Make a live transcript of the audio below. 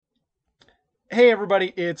Hey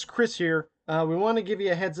everybody, it's Chris here. We want to give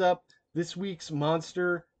you a heads up. This week's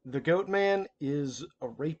monster, the Goatman, is a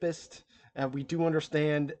rapist. We do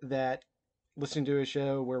understand that listening to a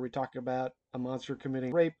show where we talk about a monster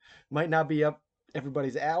committing rape might not be up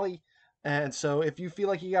everybody's alley. And so if you feel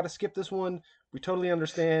like you got to skip this one, we totally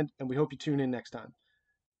understand, and we hope you tune in next time.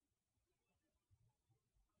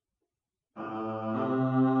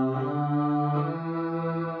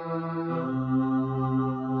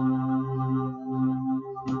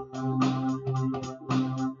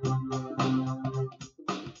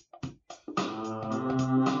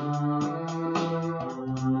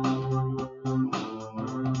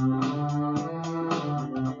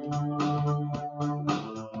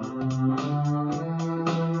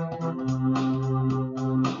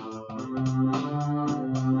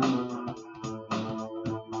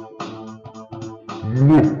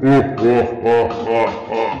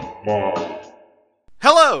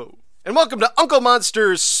 Hello, and welcome to Uncle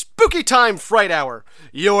Monster's Spooky Time Fright Hour,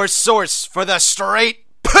 your source for the straight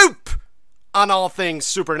poop on all things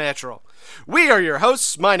supernatural. We are your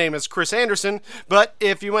hosts. My name is Chris Anderson, but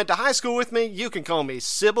if you went to high school with me, you can call me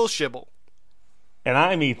Shibble. And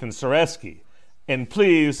I'm Ethan Soreski. And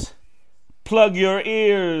please, plug your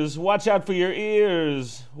ears. Watch out for your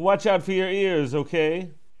ears. Watch out for your ears,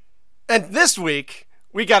 okay? And this week,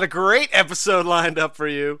 we got a great episode lined up for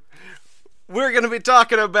you. We're going to be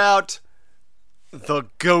talking about the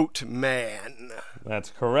Goatman. That's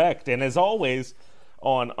correct. And as always,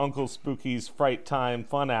 on Uncle Spooky's Fright Time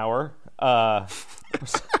Fun Hour,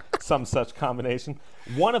 some such combination,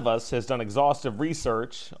 one of us has done exhaustive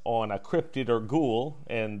research on a cryptid or ghoul,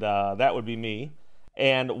 and that would be me.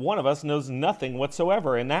 And one of us knows nothing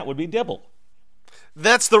whatsoever, and that would be Dibble.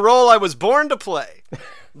 That's the role I was born to play.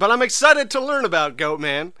 But I'm excited to learn about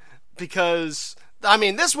Goatman because, I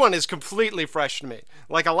mean, this one is completely fresh to me.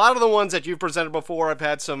 Like a lot of the ones that you've presented before, I've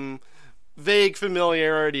had some vague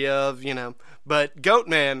familiarity of, but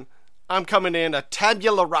Goatman, I'm coming in a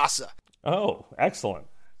tabula rasa. Oh, excellent.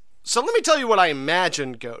 So let me tell you what I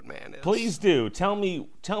imagine Goatman is. Please do. Tell me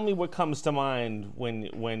what comes to mind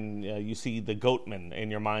when you see the Goatman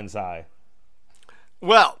in your mind's eye.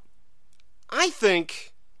 Well, I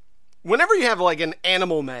think whenever you have like an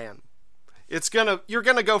animal man, you're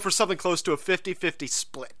gonna go for something close to a 50-50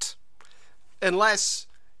 split. Unless,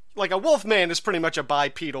 like, a wolf man is pretty much a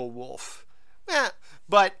bipedal wolf.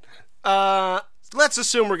 But let's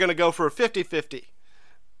assume we're gonna go for a 50-50.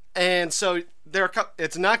 And so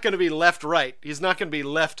it's not going to be left-right. He's not going to be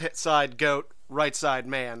left side goat, right side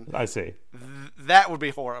man. I see. That would be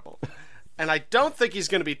horrible. And I don't think he's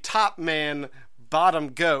going to be top man, bottom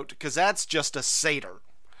goat, because that's just a satyr.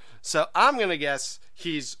 So I'm going to guess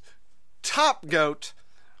he's top goat,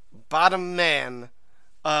 bottom man.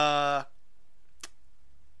 And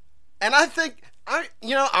I think,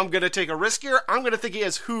 I'm going to take a risk here. I'm going to think he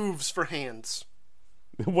has hooves for hands.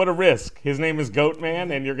 What a risk. His name is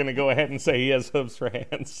Goatman, and you're going to go ahead and say he has hooves for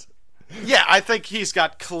hands. Yeah, I think he's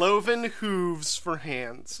got cloven hooves for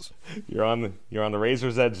hands. You're on the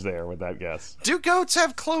razor's edge there with that guess. Do goats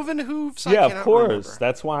have cloven hooves? Yeah, of course.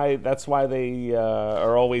 Remember. That's why they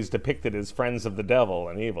are always depicted as friends of the devil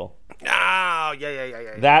and evil. Oh,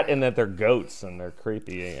 yeah. That and that they're goats and they're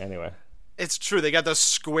creepy anyway. It's true. They got those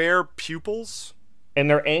square pupils. And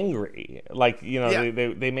they're angry. Like, Yeah.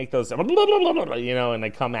 they make those, and they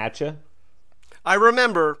come at you. I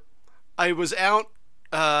remember I was out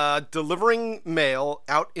delivering mail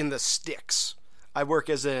out in the sticks. I work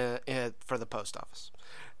for the post office.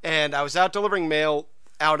 And I was out delivering mail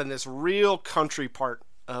out in this real country part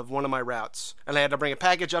of one of my routes. And I had to bring a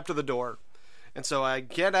package up to the door. And so I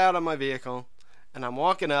get out of my vehicle, and I'm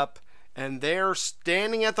walking up, and there,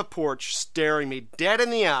 standing at the porch, staring me dead in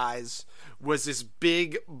the eyes, was this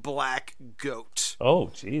big black goat. Oh,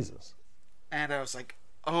 Jesus. And I was like,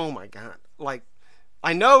 oh my God. Like,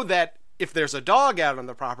 I know that if there's a dog out on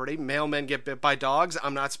the property, mailmen get bit by dogs,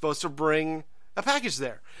 I'm not supposed to bring a package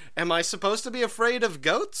there. Am I supposed to be afraid of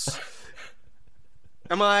goats?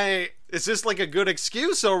 Is this like a good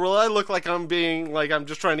excuse, or will I look like I'm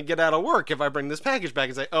just trying to get out of work if I bring this package back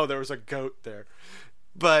and say, oh, there was a goat there?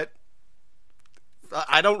 But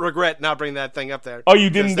I don't regret not bringing that thing up there. Oh, you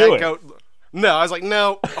didn't do it? No, I was like,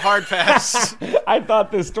 no, hard pass. I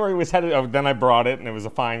thought this story was headed. Oh, then I brought it, and it was a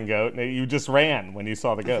fine goat. And you just ran when you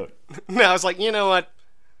saw the goat. No, I was like, you know what?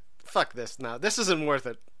 Fuck this. No, this isn't worth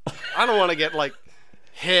it. I don't want to get like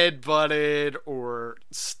head butted or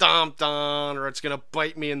stomped on, or it's gonna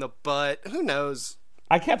bite me in the butt. Who knows?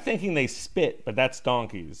 I kept thinking they spit, but that's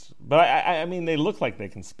donkeys. But I mean, they look like they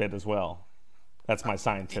can spit as well. That's my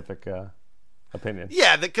scientific. opinion.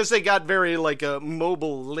 Yeah, because they got very like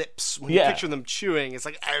mobile lips. When you picture them chewing, it's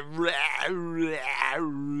like the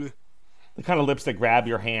kind of lips that grab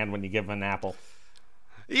your hand when you give them an apple.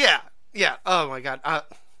 Yeah. Oh my God.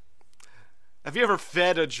 Have you ever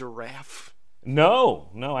fed a giraffe? No,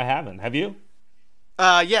 I haven't. Have you?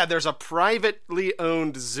 Yeah. There's a privately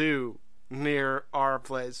owned zoo near our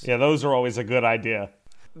place. Yeah, those are always a good idea.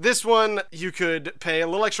 This one, you could pay a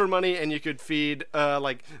little extra money and you could feed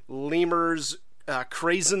like lemurs,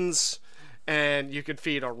 craisins, and you could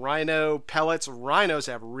feed a rhino pellets. Rhinos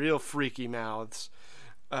have real freaky mouths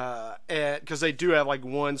because they do have like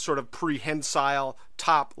one sort of prehensile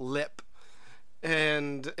top lip.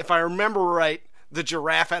 And if I remember right, the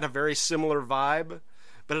giraffe had a very similar vibe,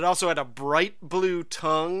 but it also had a bright blue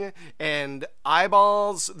tongue and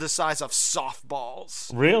eyeballs the size of softballs.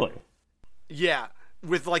 Really? Yeah.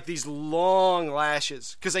 With like these long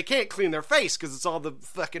lashes, because they can't clean their face because it's all the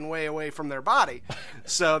fucking way away from their body.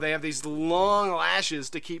 So they have these long lashes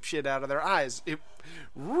to keep shit out of their eyes. It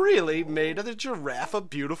really made the giraffe a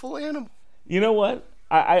beautiful animal. You know what?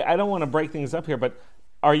 I don't want to break things up here, but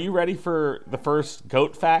are you ready for the first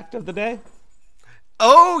goat fact of the day?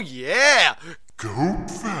 Oh, yeah! Goat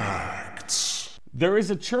facts. There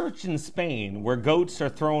is a church in Spain where goats are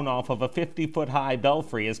thrown off of a 50-foot-high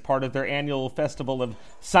belfry as part of their annual festival of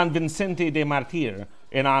San Vicente de Martir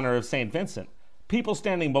in honor of St. Vincent. People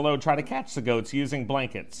standing below try to catch the goats using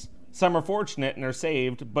blankets. Some are fortunate and are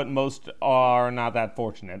saved, but most are not that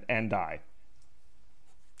fortunate and die.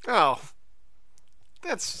 Oh.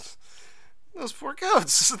 Those poor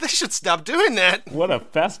goats. They should stop doing that. What a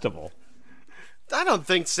festival. I don't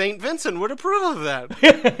think St. Vincent would approve of that.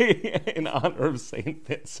 In honor of St.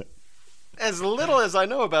 Vincent. As little as I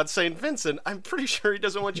know about St. Vincent, I'm pretty sure he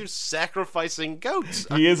doesn't want you sacrificing goats.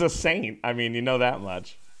 He is a saint. I mean, you know that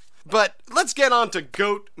much. But let's get on to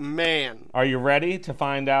Goatman. Are you ready to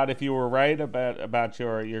find out if you were right about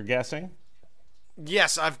your guessing?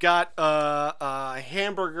 Yes, I've got a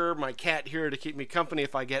hamburger, my cat here to keep me company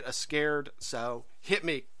if I get scared, so hit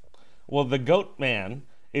me. Well, the Goatman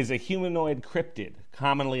is a humanoid cryptid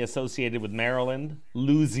commonly associated with Maryland,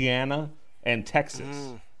 Louisiana, and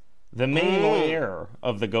Texas. The main lair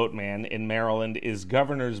of the Goatman in Maryland is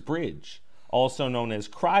Governor's Bridge, also known as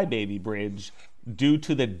Crybaby Bridge, due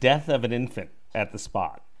to the death of an infant at the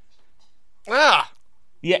spot. Ah!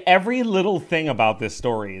 Yeah, every little thing about this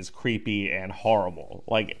story is creepy and horrible.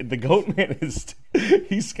 Like, the Goatman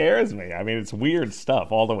he scares me. I mean, it's weird stuff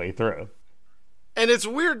all the way through. And it's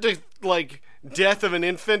weird to, like, death of an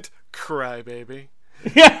infant, crybaby.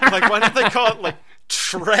 Yeah. Like, why don't they call it, like,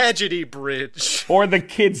 Tragedy Bridge? Or the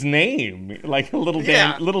kid's name, like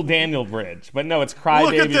little Daniel Bridge. But no, it's Crybaby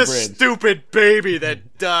Bridge. Look at this stupid baby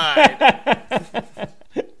that died.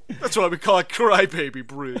 That's why we call it Crybaby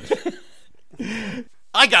Bridge.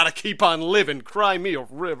 I gotta keep on living. Cry me a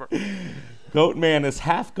river. Goatman is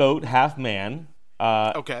half goat, half man.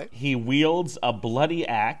 Okay. He wields a bloody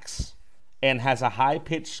axe and has a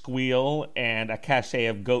high-pitched squeal and a cachet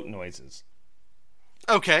of goat noises.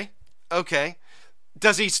 Okay.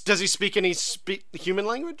 Does he speak any human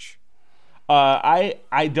language?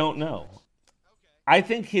 I don't know. I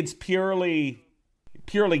think it's purely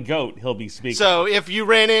goat he'll be speaking. So if you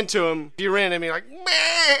ran into him, like,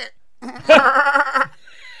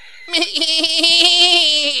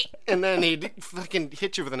 and then he'd fucking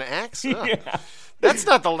hit you with an axe? Oh. Yeah. That's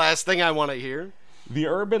not the last thing I want to hear. The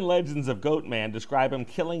urban legends of Goatman describe him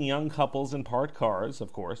killing young couples in parked cars,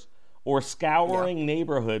 of course, or scouring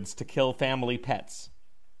neighborhoods to kill family pets.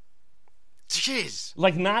 Jeez.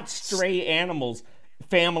 Like, not stray animals,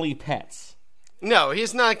 family pets. No,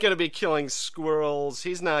 he's not going to be killing squirrels.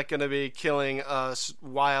 He's not going to be killing a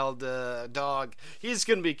wild dog. He's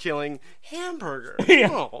going to be killing hamburger. Yeah.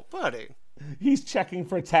 Oh, buddy. He's checking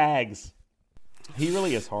for tags. He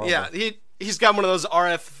really is horrible. Yeah, he's got one of those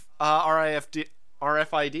RFID,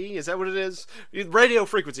 is that what it is? Radio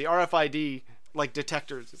frequency, RFID, like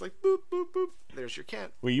detectors. It's like, boop, boop, boop. There's your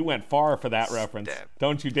cat. Well, you went far for that reference.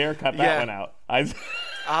 Don't you dare cut that one out.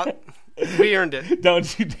 We earned it.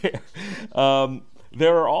 Don't you dare.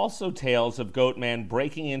 There are also tales of Goatman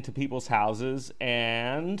breaking into people's houses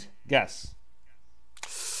and, guess.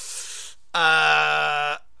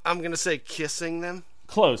 I'm going to say kissing them.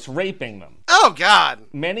 Close, raping them. Oh, God.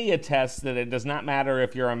 Many attest that it does not matter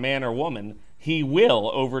if you're a man or woman, he will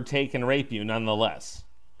overtake and rape you nonetheless.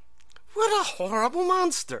 What a horrible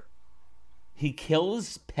monster. He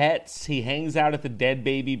kills pets, he hangs out at the dead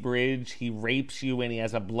baby bridge, he rapes you, and he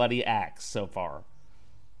has a bloody axe so far.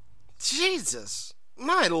 Jesus.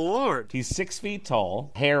 My Lord. He's 6 feet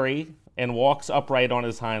tall, hairy, and walks upright on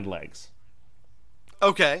his hind legs.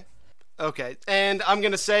 Okay. Okay. And I'm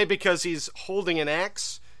going to say because he's holding an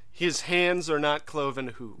axe, his hands are not cloven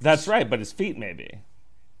hooves. That's right, but his feet may be.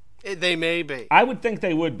 They may be. I would think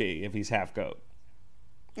they would be if he's half goat.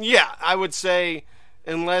 Yeah, I would say,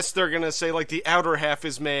 unless they're going to say, like, the outer half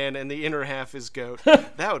is man and the inner half is goat.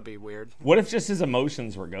 That would be weird. What if just his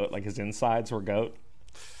emotions were goat, like his insides were goat?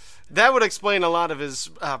 That would explain a lot of his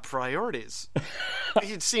priorities.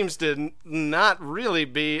 He seems to not really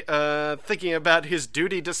be thinking about his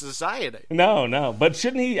duty to society. No. But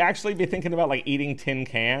shouldn't he actually be thinking about, like, eating tin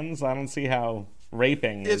cans? I don't see how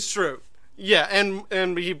raping is... It's true. Yeah,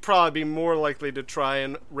 and he'd probably be more likely to try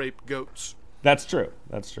and rape goats. That's true.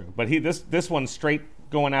 But this one's straight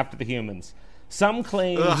going after the humans. Some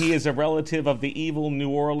claim he is a relative of the evil New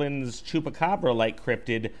Orleans chupacabra-like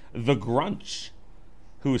cryptid, the Grunch,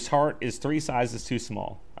 whose heart is 3 sizes too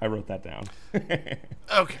small. I wrote that down.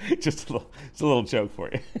 Okay. Just a little joke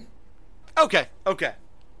for you. Okay.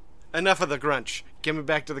 Enough of the Grunch. Give me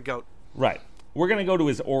back to the goat. Right. We're going to go to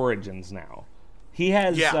his origins now. He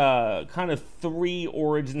has kind of 3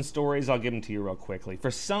 origin stories. I'll give them to you real quickly.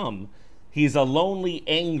 For some, he's a lonely,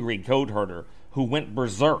 angry goat herder who went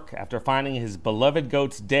berserk after finding his beloved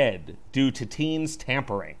goats dead due to teens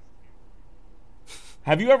tampering.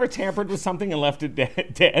 Have you ever tampered with something and left it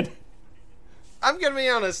dead? I'm going to be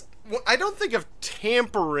honest. I don't think of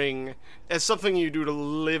tampering as something you do to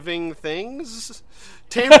living things.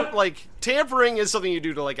 Tampering is something you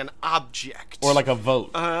do to, like, an object. Or like a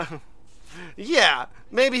vote. Yeah.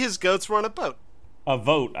 Maybe his goats were on a boat. A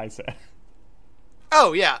vote, I said.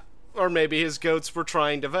 Oh, yeah. Or maybe his goats were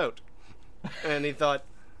trying to vote. And he thought,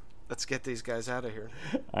 let's get these guys out of here.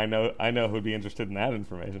 I know who'd be interested in that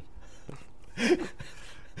information.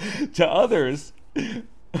 To others,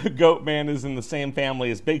 Goatman is in the same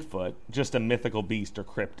family as Bigfoot, just a mythical beast or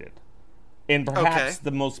cryptid. In perhaps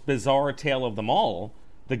the most bizarre tale of them all,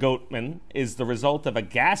 the Goatman is the result of a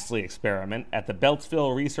ghastly experiment at the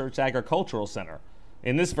Beltsville Research Agricultural Center.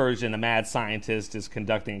 In this version, a mad scientist is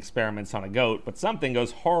conducting experiments on a goat, but something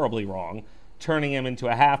goes horribly wrong, turning him into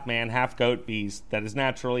a half-man, half-goat beast that is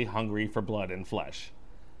naturally hungry for blood and flesh.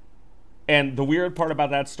 And the weird part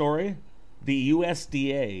about that story, the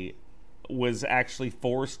USDA was actually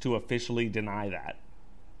forced to officially deny that.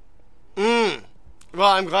 Well,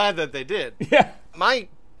 I'm glad that they did. Yeah. My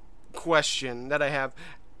question that I have,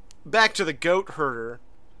 back to the goat herder.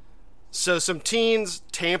 So some teens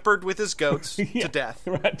tampered with his goats to death.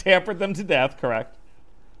 Right, tampered them to death, correct.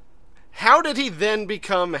 How did he then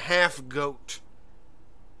become half goat?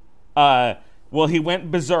 Well, he went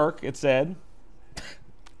berserk, it said.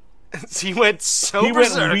 He went so He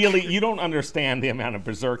berserk. went really, you don't understand the amount of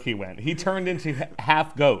berserk he went. He turned into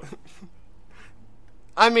half goat.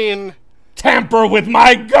 I mean, Tamper with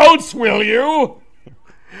my goats, will you?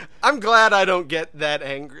 I'm glad I don't get that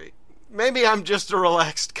angry. Maybe I'm just a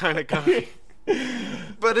relaxed kind of guy.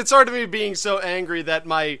 But it's hard to me being so angry that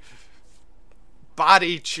my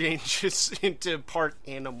body changes into part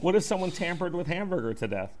animal. What if someone tampered with hamburger to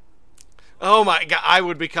death? Oh my god, I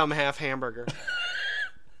would become half hamburger.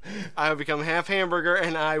 I would become half hamburger,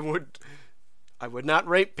 and I would not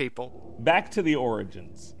rape people. Back to the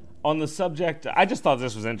origins. On the subject, I just thought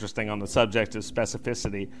this was interesting on the subject of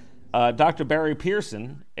specificity. Dr. Barry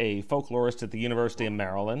Pearson, a folklorist at the University of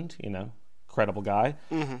Maryland, credible guy,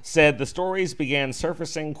 said the stories began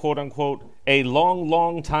surfacing, quote-unquote, a long,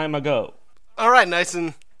 long time ago. All right,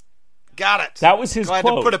 Nyson. Got it. That was his glad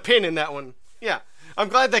quote. To put a pin in that one. Yeah. I'm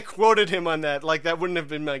glad they quoted him on that. Like, that wouldn't have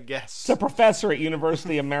been my guess. It's a professor at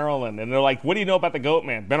University of Maryland, and they're like, what do you know about the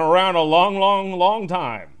Goatman? Been around a long, long, long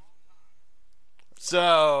time.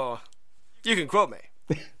 So, you can quote me.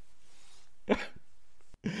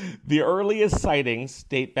 The earliest sightings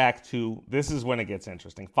date back to, this is when it gets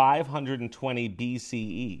interesting, 520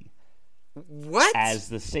 BCE. What? As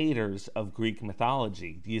the satyrs of Greek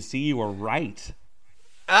mythology. Do you see you were right?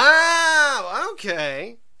 Oh,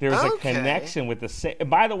 okay. There's a connection with the...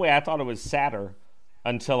 By the way, I thought it was satyr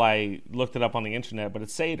until I looked it up on the internet, but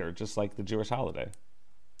it's satyr, just like the Jewish holiday.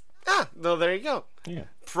 Ah, well, there you go. Yeah.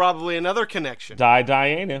 Probably another connection.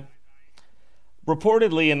 Diana.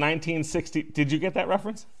 Reportedly in 1960... Did you get that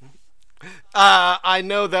reference? I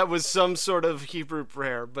know that was some sort of Hebrew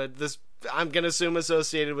prayer, but this I'm going to assume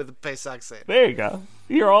associated with the Pesach Seder. There you go.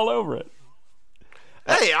 You're all over it.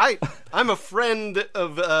 Hey, I'm a friend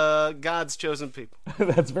of God's chosen people.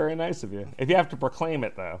 That's very nice of you. If you have to proclaim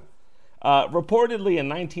it, though. Reportedly in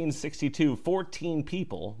 1962, 14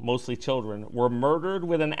 people, mostly children, were murdered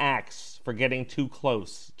with an axe for getting too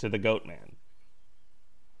close to the Goatman.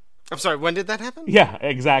 I'm sorry, when did that happen? Yeah,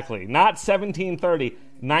 exactly. Not 1730,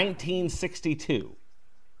 1962.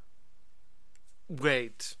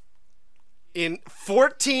 Wait.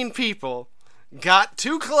 14 people got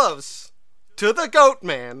too close to the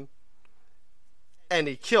Goatman, and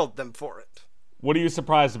he killed them for it. What are you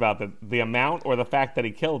surprised about? The amount or the fact that he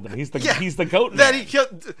killed them? He's the Goatman. That he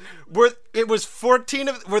killed. It was 14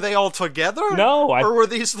 of. Were they all together? No, or were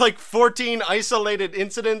these like 14 isolated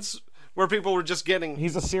incidents where people were just getting?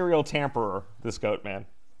 He's a serial tamperer. This Goatman.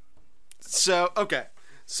 So okay,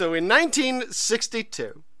 so in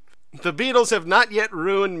 1962, the Beatles have not yet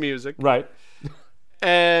ruined music, Right.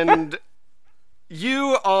 and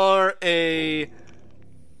you are a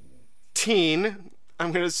teen,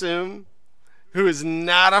 I'm going to assume, who is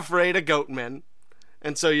not afraid of Goatmen.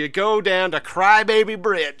 And so you go down to Crybaby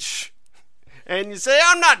Bridge and you say,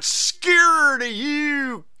 I'm not scared of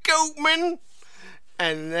you, Goatman.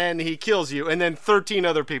 And then he kills you. And then 13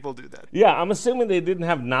 other people do that. Yeah, I'm assuming they didn't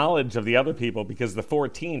have knowledge of the other people because the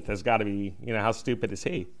 14th has got to be, how stupid is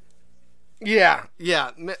he? Yeah.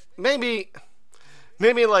 Maybe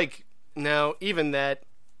like, no, even that.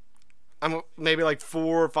 Maybe like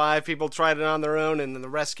 4 or 5 people tried it on their own, and then the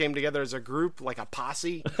rest came together as a group, like a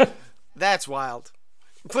posse. That's wild.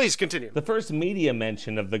 Please continue. The first media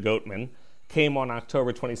mention of the Goatman came on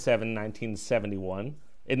October 27, 1971.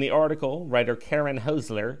 In the article, writer Karen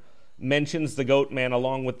Hosler mentions the Goatman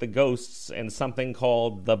along with the ghosts and something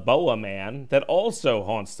called the Boa Man that also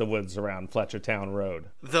haunts the woods around Fletchertown Road.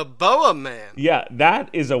 The Boa Man? Yeah, that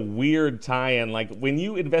is a weird tie-in. Like, when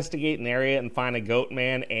you investigate an area and find a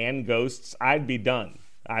Goatman and ghosts, I'd be done.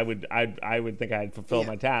 I would think I'd fulfill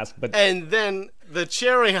my task. But and then the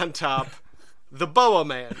cherry on top, the Boa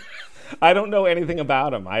Man. I don't know anything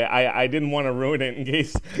about him. I didn't want to ruin it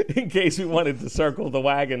in case we wanted to circle the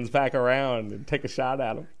wagons back around and take a shot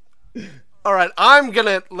at him. All right,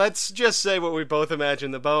 let's just say what we both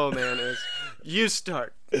imagine the Boa Man is. You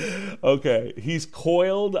start. Okay, he's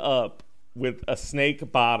coiled up with a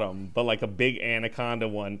snake bottom, but like a big anaconda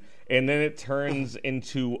one, and then it turns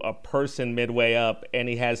into a person midway up, and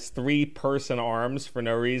he has 3 person arms for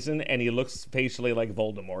no reason, and he looks facially like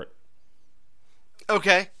Voldemort.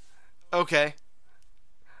 Okay.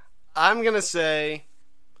 I'm going to say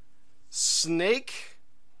snake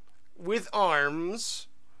with arms,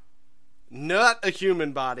 not a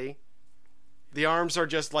human body. The arms are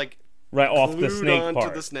just like right off the snake onto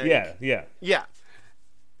part. The snake. Yeah.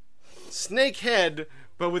 Snake head,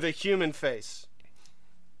 but with a human face.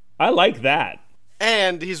 I like that.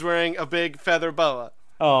 And he's wearing a big feather boa.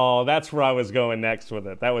 Oh, that's where I was going next with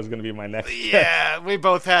it. That was going to be my next. Yeah, we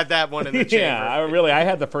both had that one in the chamber. Yeah, I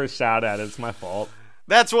had the first shot at it. It's my fault.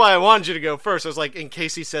 That's why I wanted you to go first. I was like, in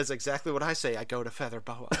case he says exactly what I say, I go to feather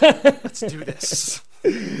boa. Let's do this.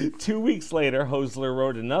 2 weeks later, Hosler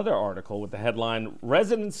wrote another article with the headline,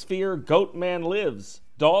 Residents Fear Goatman Lives.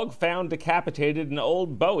 Dog Found Decapitated in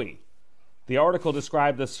Old Bowie. The article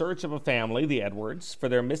described the search of a family, the Edwards, for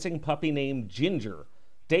their missing puppy named Ginger.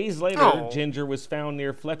 Days later, Ginger was found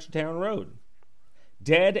near Fletchertown Road.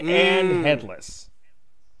 Dead and headless.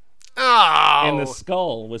 Oh. And the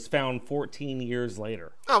skull was found 14 years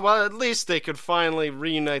later. Oh, well, at least they could finally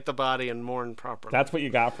reunite the body and mourn properly. That's what you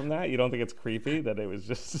got from that? You don't think it's creepy that it was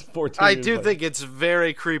just 14 I years do later? think it's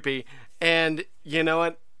very creepy. And you know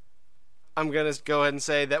what? I'm going to go ahead and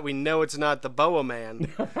say that we know it's not the Boa Man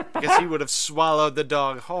because he would have swallowed the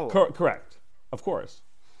dog whole. Correct. Of course.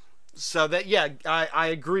 So that, yeah, I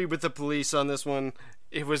agree with the police on this one.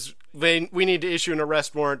 We need to issue an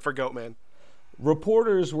arrest warrant for Goatman.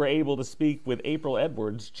 Reporters were able to speak with April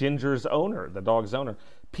Edwards, Ginger's owner, the dog's owner.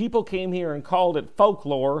 People came here and called it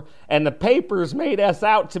folklore, and the papers made us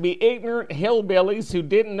out to be ignorant hillbillies who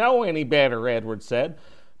didn't know any better, Edwards said.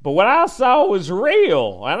 But what I saw was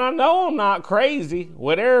real, and I know I'm not crazy.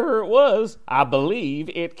 Whatever it was, I believe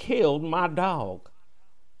it killed my dog.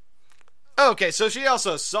 Okay, so she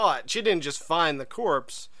also saw it. She didn't just find the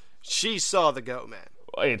corpse. She saw the Goatman.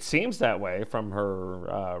 It seems that way from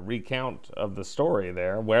her recount of the story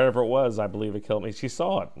there. Wherever it was, I believe it killed me. She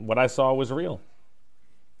saw it. What I saw was real.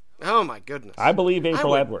 Oh, my goodness. I believe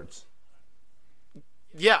April Edwards.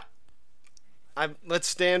 Yeah. Let's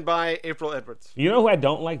stand by April Edwards. You know who I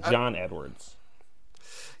don't like? John Edwards.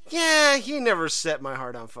 Yeah, he never set my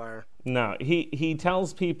heart on fire. No, he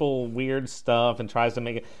tells people weird stuff and tries to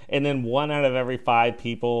make it, and then 1 out of every 5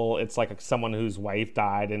 people, it's like someone whose wife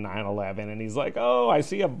died in 9/11, and he's like, "Oh, I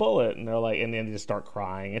see a bullet," and they're like, and then they just start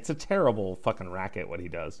crying. It's a terrible fucking racket what he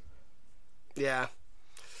does. Yeah.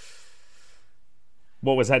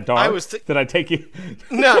 What was that, dark? Did I take you?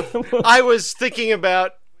 No, I was thinking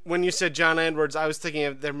about. When you said John Edwards, I was thinking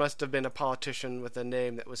of there must have been a politician with a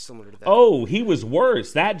name that was similar to that. Oh, he was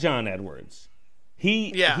worse. That John Edwards.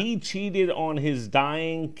 He cheated on his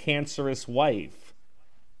dying cancerous wife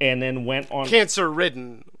and then went on...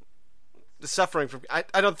 Cancer-ridden. Suffering from...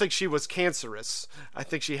 I don't think she was cancerous. I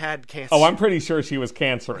think she had cancer. Oh, I'm pretty sure she was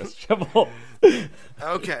cancerous.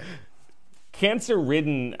 Okay.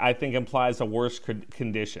 Cancer-ridden, I think, implies a worse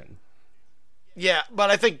condition. Yeah, but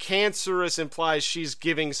I think cancerous implies she's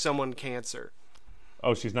giving someone cancer.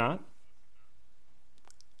 Oh, she's not?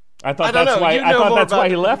 I thought I don't that's know. why. You I know thought more that's about why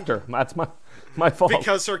he it. left her. That's my fault.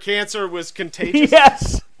 Because her cancer was contagious?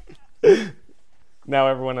 Yes. Now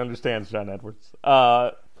everyone understands John Edwards.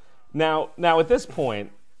 Now at this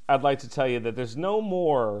point, I'd like to tell you that there's no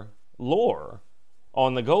more lore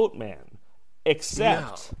on the Goatman,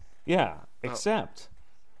 except he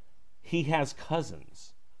has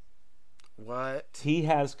cousins. What? He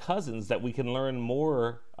has cousins that we can learn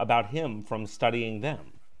more about him from studying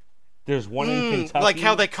them. There's one in Kentucky. Like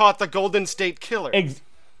how they caught the Golden State Killer.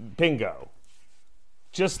 Bingo.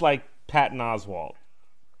 Just like Patton Oswalt.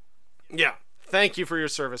 Yeah. Thank you for your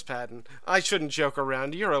service, Patton. I shouldn't joke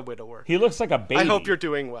around. You're a widower. He looks like a baby. I hope you're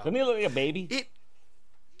doing well. Doesn't he look like a baby?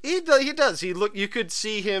 He does. You could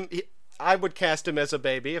see him. I would cast him as a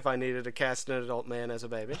baby if I needed to cast an adult man as a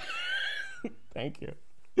baby. Thank you.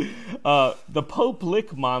 The Pope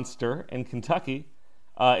Lick monster in Kentucky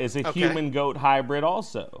is a human-goat hybrid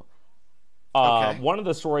also. One of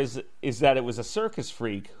the stories is that it was a circus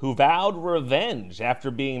freak who vowed revenge after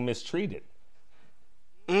being mistreated.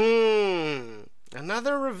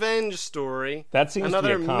 Another revenge story. That seems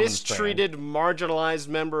another to be a common mistreated, marginalized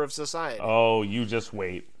member of society. Oh, you just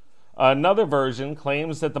wait. Another version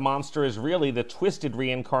claims that the monster is really the twisted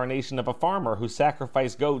reincarnation of a farmer who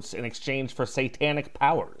sacrificed goats in exchange for satanic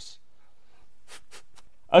powers.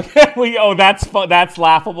 Okay, that's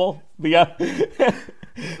laughable.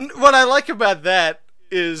 What I like about that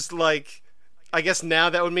is, like, I guess now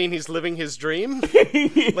that would mean he's living his dream.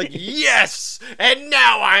 Like, yes! And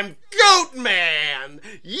now I'm Goatman!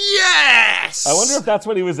 Yes! I wonder if that's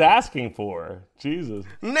what he was asking for. Jesus.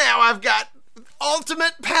 Now I've got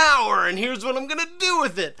ultimate power, and here's what I'm gonna do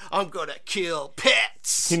with it. I'm gonna kill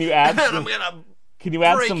pets. Can you add and I'm gonna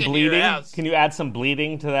some bleeding? Can you add some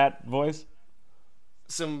bleeding to that voice?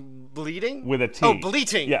 Some bleeding? With a T. Oh,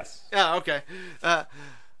 bleating. Yes. Oh, okay.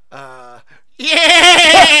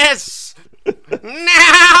 Yes! Now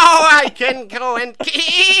I can go and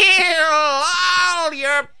kill all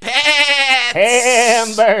your pets!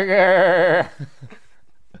 Hamburger!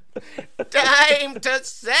 Time to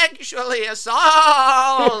sexually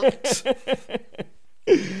assault!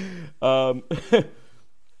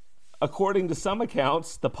 According to some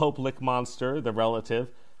accounts, the Pope Lick monster, the relative,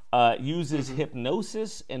 uses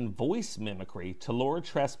hypnosis and voice mimicry to lure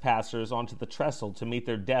trespassers onto the trestle to meet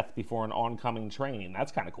their death before an oncoming train.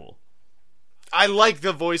 That's kind of cool. I like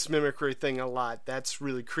the voice mimicry thing a lot. That's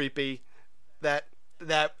really creepy. That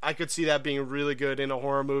I could see that being really good in a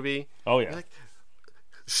horror movie. Oh yeah. Like,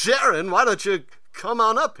 Sharon, why don't you come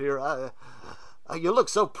on up here? You look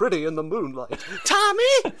so pretty in the moonlight.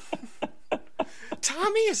 Tommy!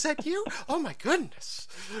 Tommy, is that you? Oh my goodness.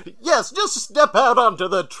 Yes, just step out onto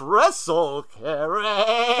the trestle, Karen.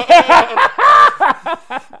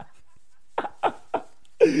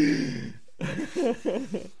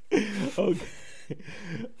 Okay.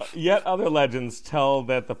 Yet other legends tell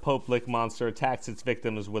that the Pope Lick monster attacks its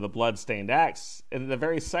victims with a blood-stained axe, and the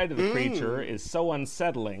very sight of the creature is so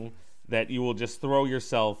unsettling that you will just throw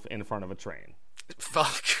yourself in front of a train.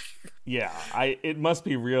 Fuck. Yeah, it must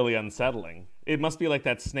be really unsettling. It must be like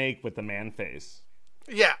that snake with the man face.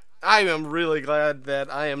 Yeah, I am really glad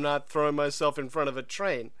that I am not throwing myself in front of a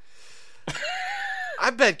train. I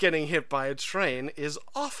bet getting hit by a train is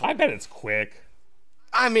awful. I bet it's quick.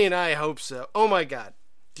 I mean, I hope so. Oh my god.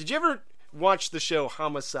 Did you ever watch the show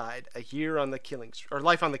Homicide, Life on the Killing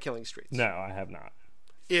Streets? No, I have not.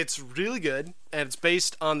 It's really good, and it's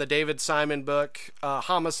based on the David Simon book,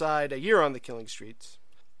 Homicide, A Year on the Killing Streets.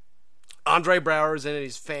 Andre Braugher's in it.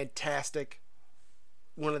 He's fantastic.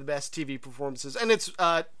 One of the best TV performances. And it's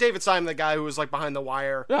David Simon, the guy who was like behind The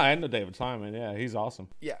Wire. Yeah, I know David Simon. Yeah, he's awesome.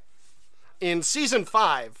 Yeah. In season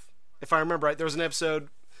 5, if I remember right, there was an episode,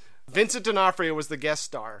 Vincent D'Onofrio was the guest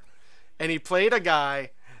star, and he played a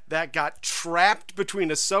guy that got trapped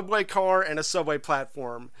between a subway car and a subway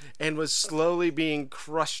platform and was slowly being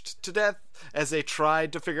crushed to death as they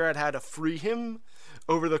tried to figure out how to free him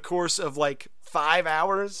over the course of like 5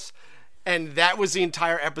 hours. And that was the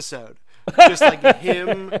entire episode. Just like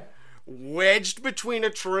him wedged between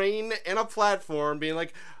a train and a platform being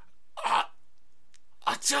like, I'll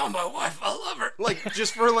tell my wife I love her. Like,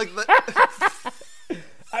 just for like the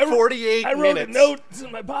 48 minutes. I wrote a note. It's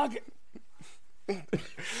in my pocket.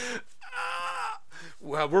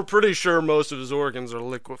 Well, we're pretty sure most of his organs are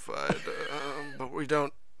liquefied, but we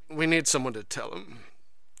don't We need someone to tell him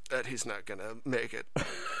that he's not gonna make it.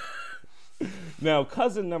 Now,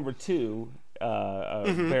 cousin number 2,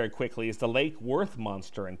 very quickly, is the Lake Worth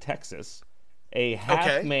monster in Texas. A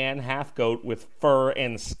half man, half goat with fur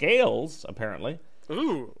and scales, apparently.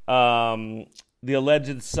 Ooh. The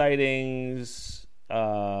alleged sightings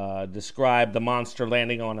describe the monster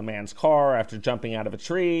landing on a man's car after jumping out of a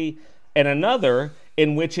tree, and another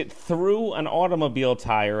in which it threw an automobile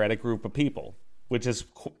tire at a group of people,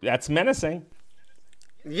 that's menacing.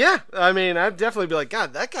 Yeah, I mean, I'd definitely be like,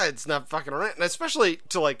 God, that guy's not fucking around. And especially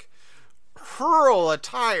to, like, hurl a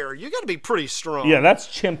tire, you gotta be pretty strong. Yeah, that's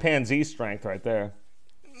chimpanzee strength right there.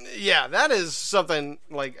 Yeah, that is something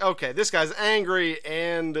like, okay, this guy's angry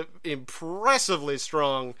and impressively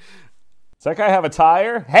strong. Does that guy have a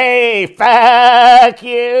tire? Hey, fuck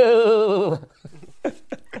you!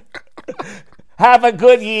 Have a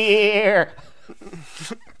good year!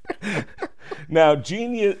 Now,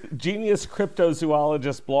 genius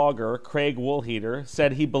cryptozoologist blogger Craig Woolheater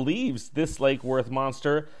said he believes this Lake Worth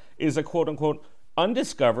monster is a quote-unquote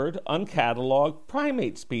undiscovered, uncatalogued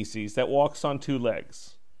primate species that walks on 2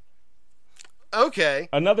 legs. Okay.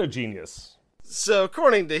 Another genius. So,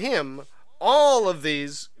 according to him, all of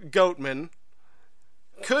these goatmen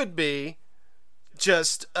could be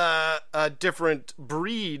just a different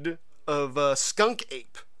breed of skunk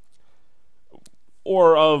ape.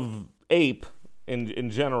 Or of ape in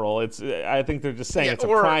general. I think they're just saying it's a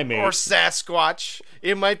primate. Or Sasquatch.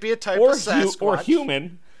 It might be a type of Sasquatch. Or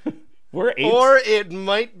human. We're apes. Or it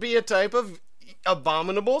might be a type of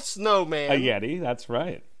abominable snowman. A Yeti, that's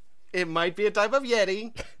right. It might be a type of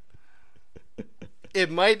Yeti.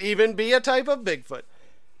 It might even be a type of Bigfoot.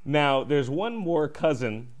 Now, there's one more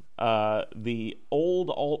cousin. The old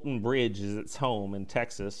Alton Bridge is its home in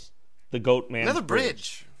Texas. The Goatman. Another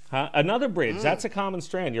bridge. Huh? Another bridge. That's a common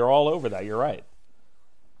strand. You're all over that. You're right.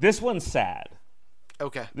 This one's sad.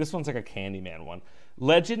 Okay. This one's like a Candyman one.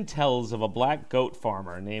 Legend tells of a black goat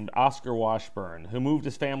farmer named Oscar Washburn who moved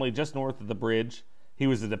his family just north of the bridge. He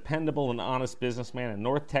was a dependable and honest businessman, and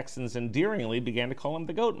North Texans endearingly began to call him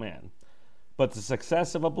the Goatman. But the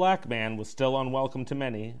success of a black man was still unwelcome to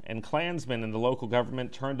many, and Klansmen in the local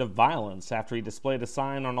government turned to violence after he displayed a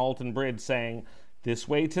sign on Alton Bridge saying, "This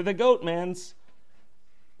way to the Goatmans."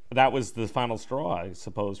 That was the final straw, I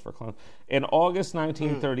suppose, for Klansmen. In August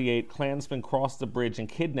 1938, Klansmen crossed the bridge and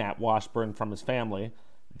kidnapped Washburn from his family.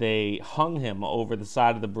 They hung him over the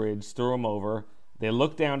side of the bridge, threw him over. They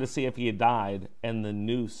looked down to see if he had died, and the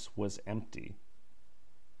noose was empty.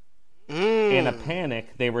 In a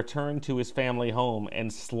panic, they returned to his family home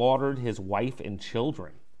and slaughtered his wife and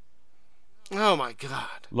children. Oh, my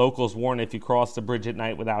God. Locals warn if you cross the bridge at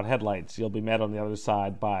night without headlights, you'll be met on the other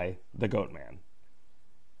side by the Goatman.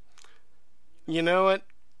 You know what?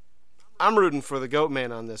 I'm rooting for the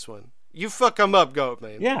Goatman on this one. You fuck him up,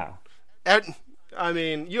 Goatman. Yeah. I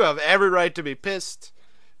mean, you have every right to be pissed.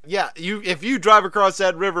 Yeah, if you drive across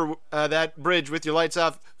that river, that bridge with your lights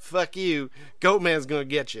off, fuck you. Goatman's gonna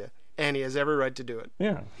get you, and he has every right to do it.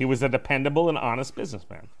 Yeah. He was a dependable and honest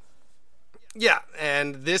businessman. Yeah,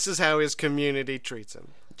 and this is how his community treats him.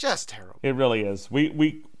 Just terrible. It really is.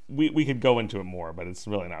 We could go into it more, but it's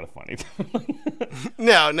really not a funny thing.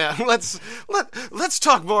 No. Let's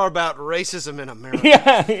talk more about racism in America.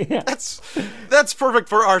 Yeah. That's perfect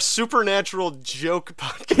for our supernatural joke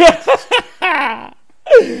podcast.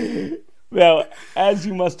 Now, as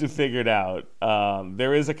you must have figured out,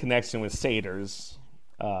 there is a connection with satyrs.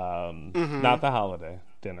 Not the holiday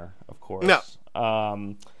dinner, of course. No.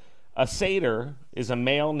 A satyr is a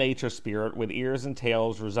male nature spirit with ears and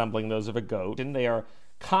tails resembling those of a goat, and they are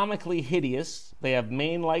comically hideous. They have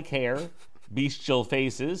mane-like hair, bestial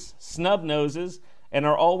faces, snub noses, and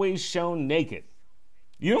are always shown naked.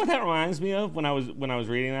 You know what that reminds me of when I was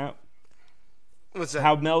reading that? What's that?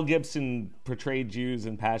 How Mel Gibson portrayed Jews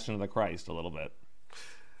in Passion of the Christ a little bit.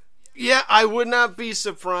 Yeah, I would not be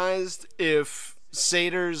surprised if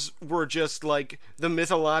satyrs were just like the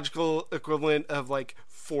mythological equivalent of like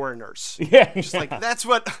foreigners. Yeah, just like that's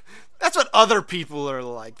what other people are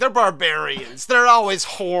like. They're barbarians. They're always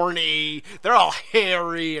horny. They're all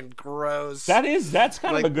hairy and gross. That's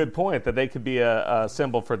kind of a good point, that they could be a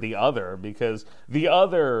symbol for the other, because the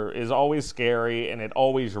other is always scary and it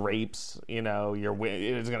always rapes. You know,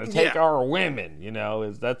 it's going to take our women. You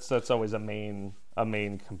know, that's always a main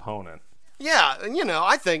component. Yeah, and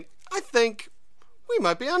I think we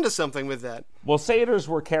might be onto something with that. Well, satyrs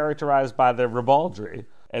were characterized by their ribaldry,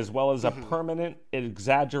 as well as a permanent,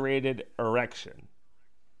 exaggerated erection.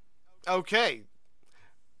 Okay.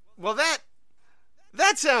 Well,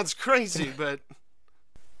 that sounds crazy, but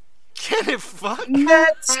Can it fuck?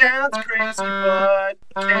 That sounds crazy, but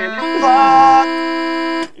can it fuck?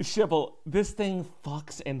 Shibble, this thing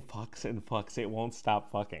fucks and fucks and fucks. It won't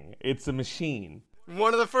stop fucking. It's a machine.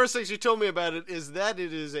 One of the first things you told me about it is that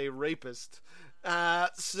it is a rapist.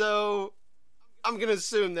 So I'm gonna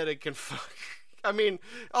assume that it can fuck. I mean,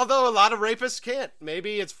 although a lot of rapists can't.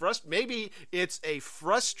 Maybe it's a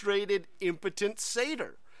frustrated, impotent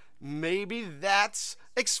satyr. Maybe that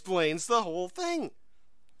explains the whole thing.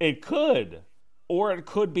 It could. Or it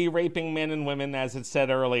could be raping men and women, as it said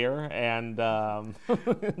earlier, and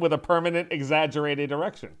with a permanent, exaggerated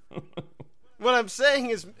erection. What I'm saying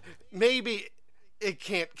is maybe it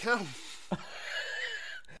can't come.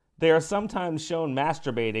 They are sometimes shown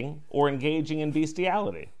masturbating or engaging in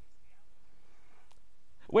bestiality.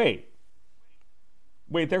 Wait,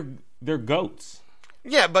 they're goats.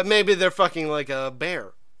 Yeah, but maybe they're fucking like a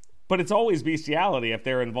bear. But it's always bestiality if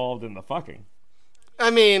they're involved in the fucking. I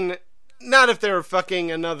mean, not if they're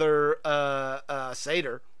fucking another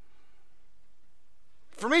satyr.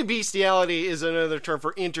 For me, bestiality is another term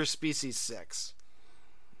for interspecies sex.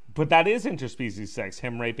 But that is interspecies sex,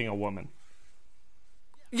 him raping a woman.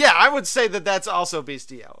 Yeah, I would say that that's also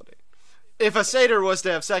bestiality. If a satyr was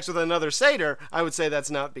to have sex with another satyr, I would say that's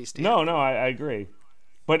not bestiality. No, I agree.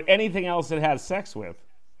 But anything else it has sex with.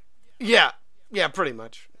 Yeah, pretty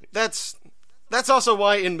much. That's also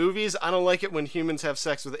why in movies I don't like it when humans have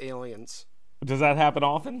sex with aliens. Does that happen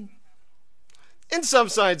often? In some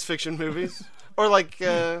science fiction movies. Or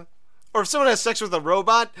or if someone has sex with a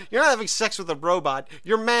robot, you're not having sex with a robot,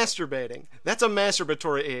 you're masturbating. That's a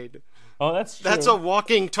masturbatory aid. Oh, that's true. That's a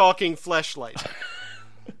walking, talking fleshlight.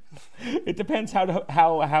 It depends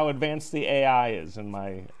how advanced the AI is, in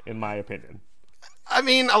my opinion. I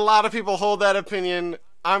mean, a lot of people hold that opinion.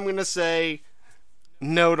 I'm going to say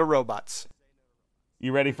no to robots.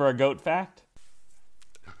 You ready for a goat fact?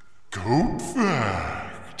 Goat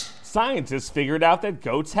fact. Scientists figured out that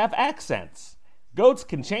goats have accents. Goats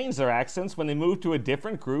can change their accents when they move to a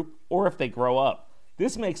different group or if they grow up.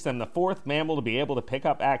 This makes them the fourth mammal to be able to pick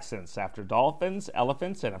up accents after dolphins,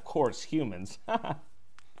 elephants, and of course humans. Wow.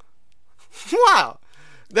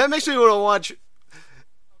 That makes me want to watch.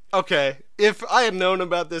 Okay, if I had known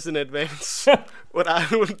about this in advance, what I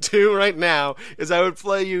would do right now is I would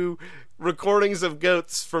play you recordings of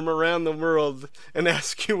goats from around the world and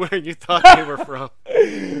ask you where you thought they were from.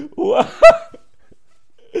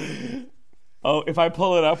 Oh, if I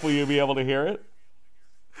pull it up, will you be able to hear it?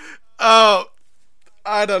 Oh,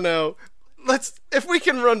 I don't know. If we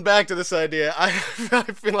can run back to this idea, I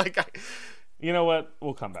feel like You know what?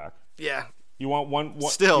 We'll come back. Yeah. You want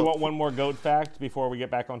Still. You want one more goat fact before we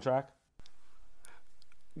get back on track?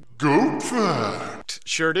 Goat fact.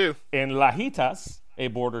 Sure do. In Lajitas, a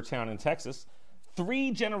border town in Texas,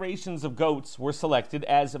 3 generations of goats were selected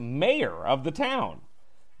as mayor of the town.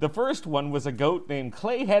 The first one was a goat named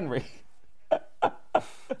Clay Henry,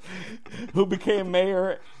 who became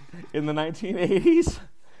mayor in the 1980s.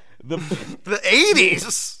 The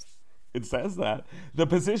 80s? It says that. The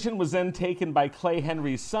position was then taken by Clay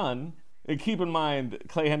Henry's son. And keep in mind,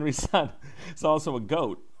 Clay Henry's son is also a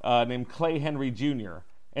goat named Clay Henry Jr.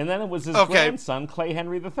 And then it was his grandson, Clay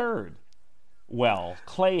Henry III. Well,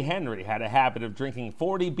 Clay Henry had a habit of drinking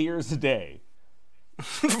 40 beers a day.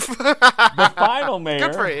 The final mayor,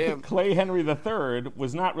 Good for him. Clay Henry III,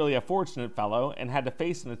 was not really a fortunate fellow and had to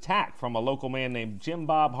face an attack from a local man named Jim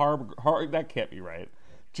Bob that can't be right.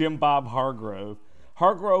 Jim Bob Hargrove.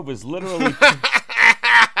 Hargrove was literally...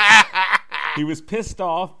 He was pissed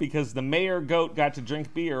off because the mayor goat got to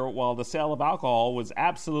drink beer while the sale of alcohol was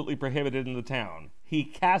absolutely prohibited in the town. He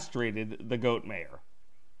castrated the goat mayor.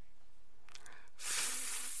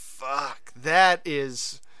 Fuck, that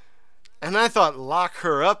is... And I thought lock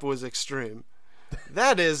her up was extreme.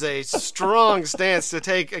 That is a strong stance to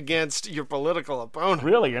take against your political opponent.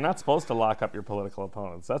 Really, you're not supposed to lock up your political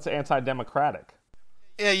opponents. That's anti-democratic.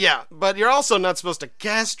 Yeah, but you're also not supposed to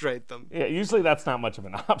castrate them. Yeah, usually that's not much of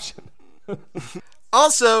an option.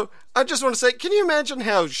 Also, I just want to say, can you imagine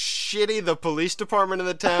how shitty the police department in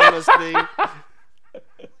the town must be?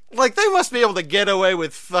 Like, they must be able to get away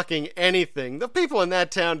with fucking anything. The people in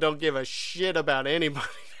that town don't give a shit about anybody.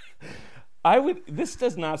 This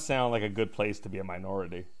does not sound like a good place to be a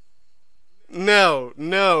minority.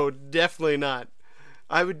 No, definitely not.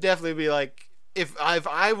 I would definitely be like, if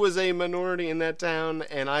I was a minority in that town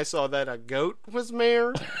and I saw that a goat was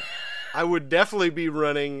mayor, I would definitely be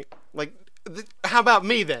running, like, how about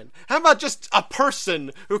me then? How about just a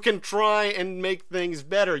person who can try and make things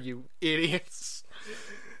better, you idiots?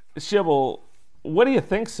 Shibble, what do you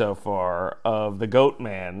think so far of the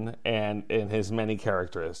Goatman and his many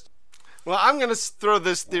characteristics? Well, I'm going to throw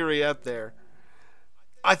this theory out there.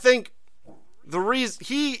 I think the reason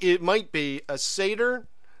it might be a satyr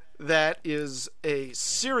that is a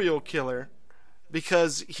serial killer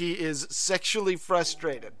because he is sexually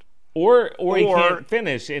frustrated. Or he can't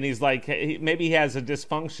finish, and he's like, maybe he has a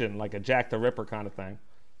dysfunction, like a Jack the Ripper kind of thing.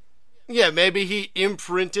 Yeah, maybe he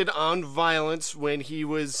imprinted on violence when he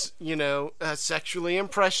was, sexually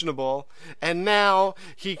impressionable, and now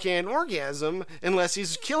he can't orgasm unless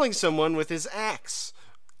he's killing someone with his axe.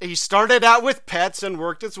 He started out with pets and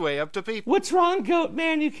worked its way up to people. What's wrong,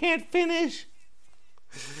 Goatman? You can't finish?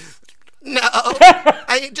 No,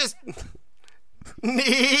 I just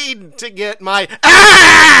need to get my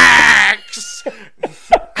axe!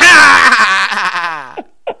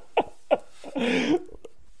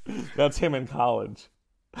 That's him in college.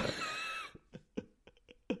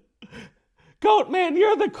 Goatman,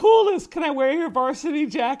 you're the coolest. Can I wear your varsity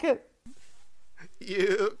jacket?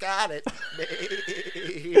 You got it.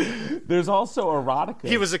 There's also erotica.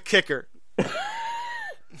 He was a kicker.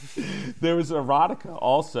 There was erotica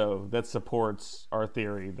also that supports our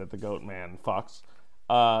theory that the Goatman fucks.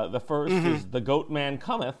 The first is The Goatman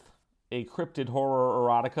Cometh, a cryptid horror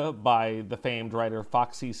erotica by the famed writer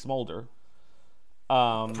Foxy Smolder.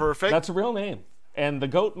 Perfect. That's a real name. And the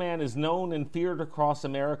Goatman is known and feared across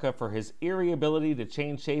America for his eerie ability to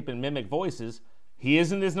change shape and mimic voices. He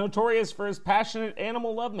isn't as notorious for his passionate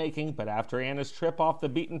animal lovemaking, but after Anna's trip off the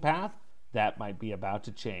beaten path, that might be about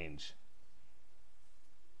to change.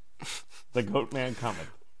 The Goatman Cometh.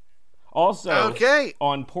 Also,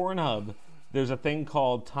 on Pornhub, there's a thing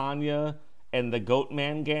called Tanya and the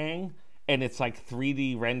Goatman Gang, and it's like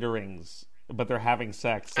 3D renderings, but they're having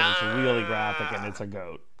sex, and it's really graphic, and it's a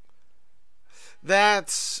goat.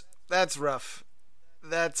 That's rough.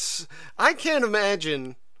 I can't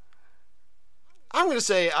imagine. I'm going to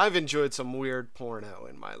say I've enjoyed some weird porno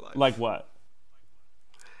in my life. Like what?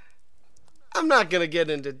 I'm not going to get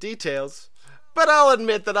into details, but I'll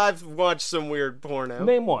admit that I've watched some weird porno.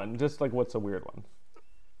 Name one. Just like, what's a weird one?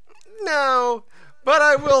 No, but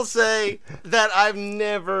I will say that I've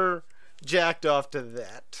never jacked off to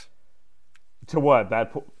that. To what?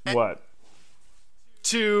 What?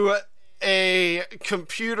 To a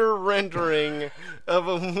computer rendering of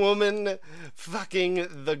a woman fucking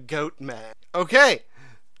the Goatman. Okay,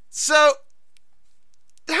 so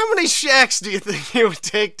how many shacks do you think it would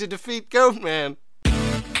take to defeat Goatman?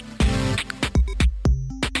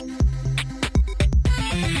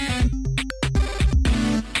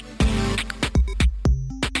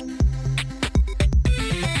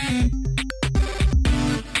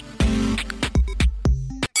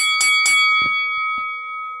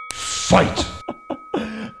 Fight!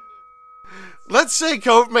 Let's say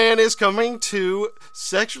Goatman is coming to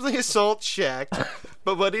sexually assault Shack,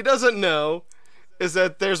 but what he doesn't know is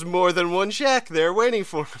that there's more than one Shack there waiting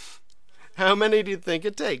for him. How many do you think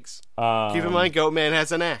it takes? Keep in mind, Goatman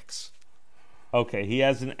has an axe. Okay, he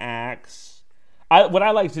has an axe. What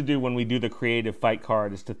I like to do when we do the creative fight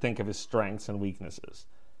card is to think of his strengths and weaknesses.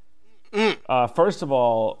 First of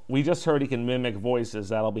all, we just heard he can mimic voices.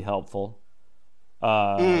 That'll be helpful.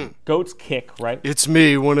 Goats kick, right? It's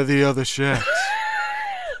me, one of the other Shacks.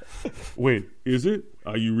 Wait, is it?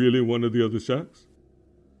 Are you really one of the other Shacks?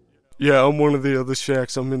 Yeah, I'm one of the other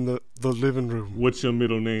Shacks. I'm in the living room. What's your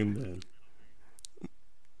middle name then?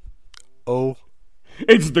 Oh.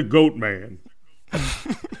 It's the Goatman.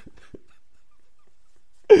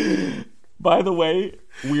 By the way,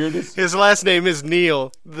 weirdest. His last name is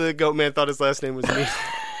Neil. The Goatman thought his last name was Neil.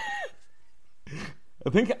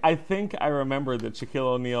 I think I remember that Shaquille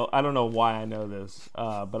O'Neal. I don't know why I know this,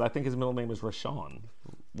 but I think his middle name is Rashawn,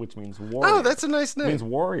 which means warrior. Oh, that's a nice name. It means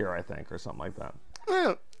warrior, I think, or something like that.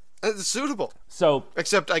 Yeah, it's suitable. So,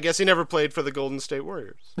 except I guess he never played for the Golden State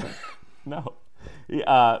Warriors. No,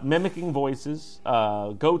 mimicking voices.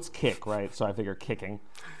 Goats kick, right? So I figure kicking.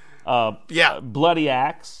 Yeah, bloody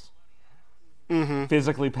axe. Mm-hmm.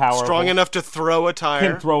 Physically powerful. Strong enough to throw a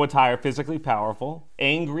tire. Can throw a tire, physically powerful.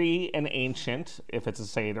 Angry and ancient, if it's a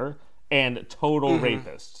satyr. And total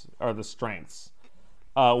rapist are the strengths.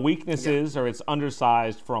 Weaknesses are it's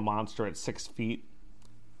undersized for a monster at 6 feet.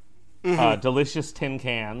 Delicious tin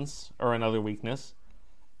cans are another weakness.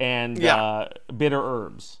 And bitter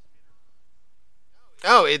herbs.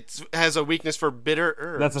 Oh, it has a weakness for bitter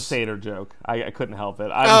herbs. That's a satyr joke. I couldn't help it.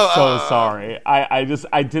 I'm so sorry.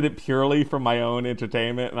 I did it purely for my own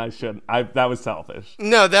entertainment, and I shouldn't. That was selfish.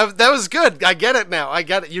 No, that was good. I get it now. I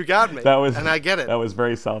get it. You got me. And I get it. That was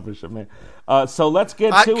very selfish of me. So let's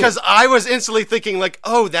get to it. Because I was instantly thinking, like,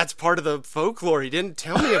 oh, that's part of the folklore he didn't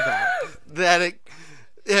tell me about.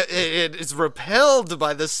 It is repelled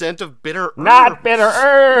by the scent of bitter herbs. Not bitter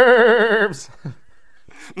herbs.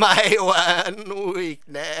 My one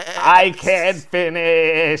weakness. I can't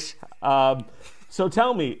finish. So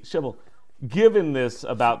tell me, Shibble, given this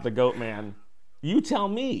about the Goatman, you tell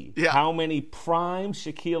me how many prime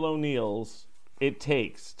Shaquille O'Neals it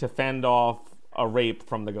takes to fend off a rape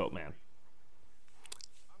from the Goatman.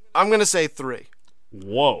 I'm going to say 3.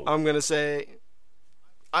 Whoa. I'm going to say...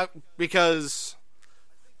 because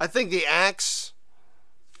I think the axe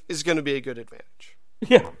is going to be a good advantage.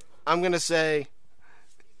 Yeah. I'm going to say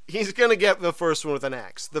he's going to get the first one with an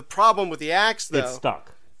axe. The problem with the axe, though... It's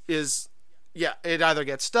stuck. Is, it either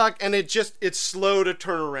gets stuck, and it's slow to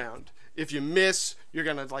turn around. If you miss, you're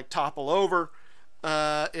going to, like, topple over.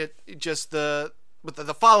 The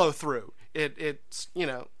follow-through. It's,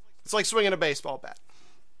 it's like swinging a baseball bat.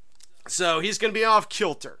 So he's going to be off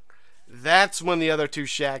kilter. That's when the other 2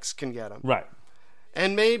 Shaqs can get him. Right.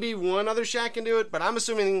 And maybe one other Shaq can do it, but I'm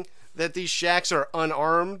assuming that these Shaqs are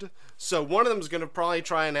unarmed, so one of them is going to probably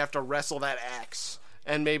try and have to wrestle that axe,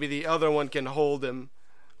 and maybe the other one can hold him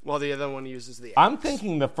while the other one uses the axe. I'm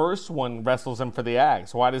thinking the first one wrestles him for the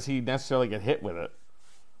axe. Why does he necessarily get hit with it?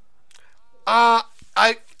 I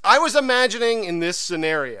was imagining in this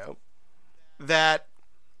scenario that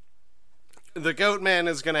the Goatman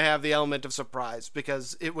is going to have the element of surprise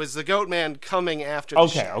because it was the Goatman coming after the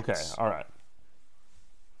Shaqs. Okay, all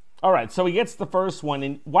right. So he gets the first one,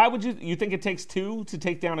 and why would you think it takes 2 to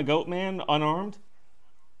take down a Goatman unarmed?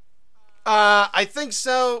 I think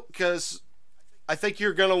so because I think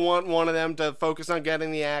you're going to want one of them to focus on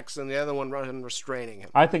getting the axe and the other one restraining him.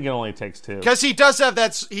 I think it only takes 2 because he does have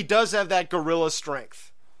that gorilla strength.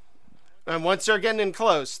 And once they're getting in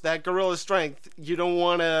close, that gorilla strength, you don't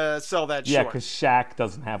want to sell that short. Yeah, because Shaq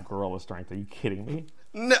doesn't have gorilla strength. Are you kidding me?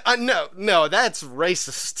 No, that's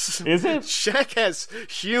racist. Is it? Shaq has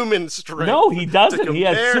human strength. No, he doesn't. He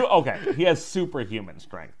has superhuman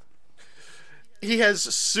strength. He has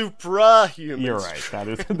suprahuman. You're right.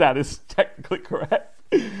 That is technically correct.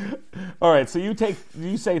 All right, so you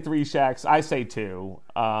say 3 Shaqs. I say 2.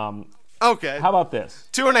 Okay. How about this?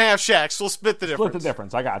 2.5 Shaqs. We'll split the difference. Split the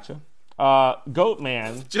difference. I got you.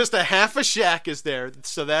 Goatman. Just a half a Shaq is there,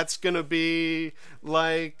 so that's gonna be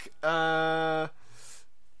like Kevin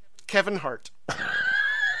Hart.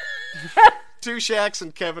 2 Shaqs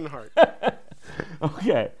and Kevin Hart.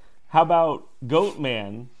 Okay. How about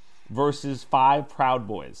Goatman versus 5 Proud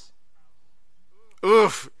Boys?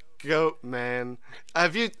 Oof, Goatman.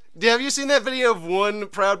 Have you seen that video of one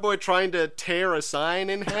Proud Boy trying to tear a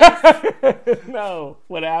sign in half? No.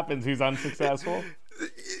 What happens? He's unsuccessful?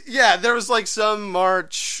 Yeah, there was like some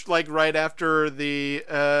march like right after the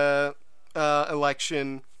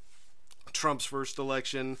election, Trump's first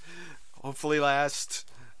election, hopefully last,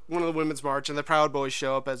 one of the women's march, and the Proud Boys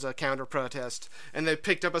show up as a counter protest, and they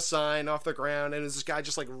picked up a sign off the ground, and there's this guy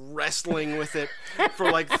just like wrestling with it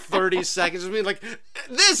for like 30 seconds, being like,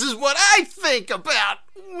 "This is what I think about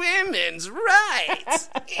women's rights."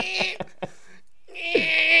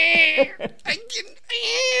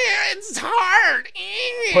 It's hard.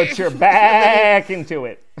 Put your back into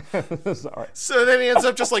it. Sorry. So then he ends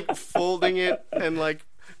up just like folding it and like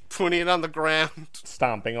putting it on the ground,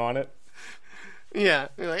 stomping on it. Yeah,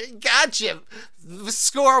 like, gotcha.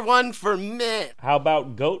 Score 1 for me. How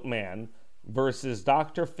about Goatman versus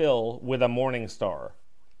Dr. Phil with a Morning Star?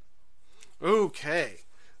 Okay,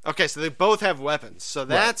 so they both have weapons, so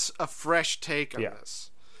that's a fresh take on this.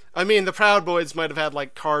 I mean, the Proud Boys might have had,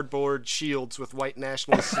 like, cardboard shields with white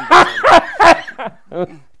nationalist symbols on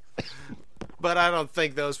them. But I don't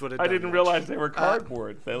think those would have done I didn't much. realize they were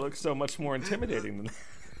cardboard. They look so much more intimidating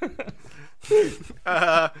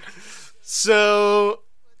than So,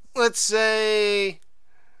 let's say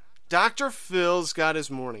Dr. Phil's got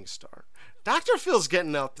his Morning Star. Dr. Phil's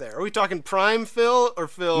getting up there. Are we talking prime Phil or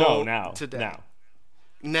Phil today?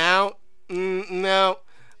 Now? No.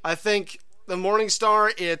 I think the Morning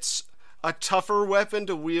Star, it's a tougher weapon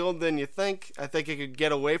to wield than you think. I think it could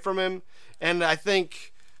get away from him. And I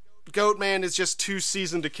think Goatman is just too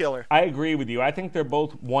seasoned a killer. I agree with you. I think they're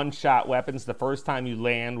both one-shot weapons. The first time you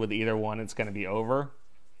land with either one, it's going to be over.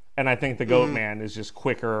 And I think the Goatman is just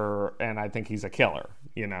quicker, and I think he's a killer,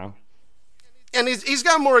 you know? And he's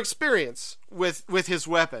got more experience with his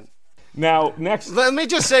weapon. Now, next... Let me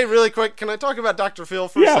just say really quick, can I talk about Dr. Phil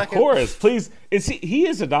for a second? Yeah, of course. Please. He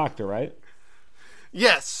is a doctor, right?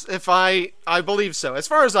 Yes, if I believe so. As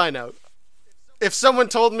far as I know. If someone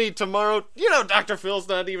told me tomorrow, Dr. Phil's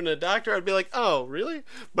not even a doctor, I'd be like, oh, really?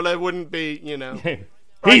 But I wouldn't be,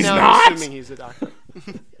 He's now not? I'm assuming he's a doctor.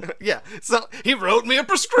 Yeah, so he wrote me a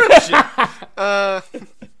prescription.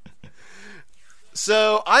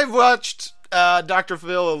 So I've watched Dr.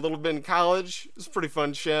 Phil a little bit in college. It's a pretty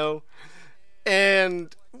fun show.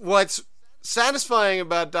 And what's satisfying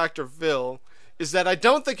about Dr. Phil is that I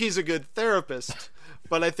don't think he's a good therapist,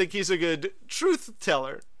 but I think he's a good truth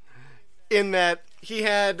teller. In that he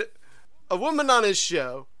had a woman on his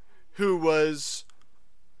show who was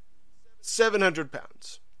 700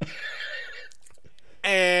 pounds.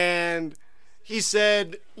 And he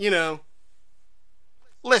said,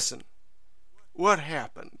 listen, what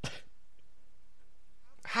happened?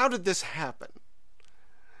 How did this happen?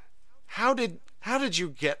 How did you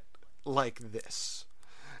get like this?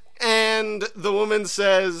 And the woman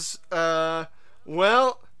says,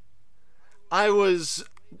 well, I was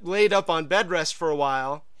laid up on bed rest for a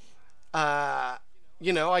while. I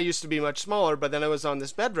used to be much smaller, but then I was on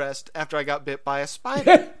this bed rest after I got bit by a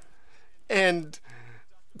spider. And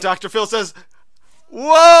Dr. Phil says,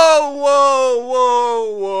 whoa, whoa,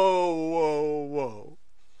 whoa, whoa, whoa, whoa.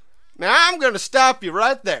 Now I'm going to stop you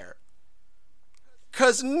right there.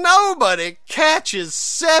 'Cause nobody catches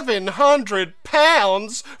 700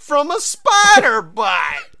 pounds from a spider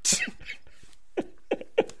bite.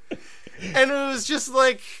 And it was just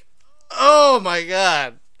like, oh my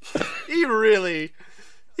God.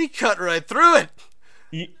 He cut right through it.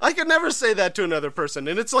 I could never say that to another person.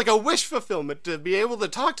 And it's like a wish fulfillment to be able to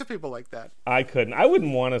talk to people like that. I couldn't. I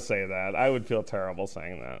wouldn't want to say that. I would feel terrible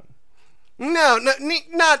saying that. No,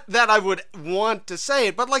 not that I would want to say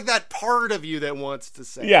it, but like that part of you that wants to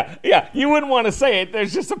say it. Yeah. You wouldn't want to say it.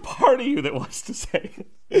 There's just a part of you that wants to say it.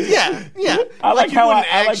 Yeah. I like you how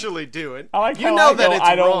wouldn't I like- actually do it. I like you how know I that go, it's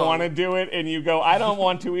I don't wrong. want to do it, and you go, I don't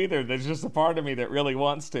want to either. There's just a part of me that really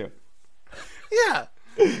wants to. Yeah.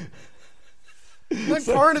 Like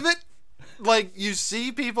part of it, like you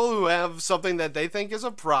see people who have something that they think is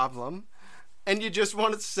a problem, and you just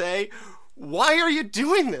want to say, why are you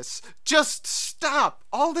doing this? Just stop.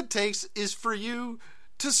 All it takes is for you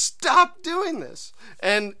to stop doing this.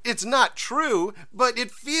 And it's not true, but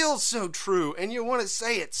it feels so true, and you want to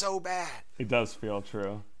say it so bad. It does feel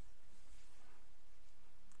true.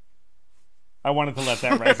 I wanted to let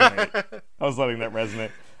that resonate. I was letting that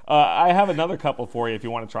resonate. I have another couple for you if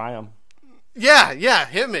you want to try them. Yeah,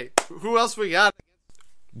 hit me. Who else we got?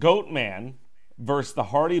 Goatman versus the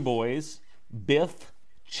Hardy Boys, Biff,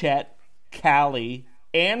 Chet, Callie,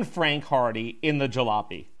 and Frank Hardy in the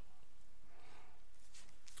jalopy.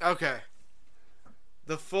 Okay.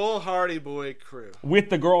 The full Hardy Boy crew. With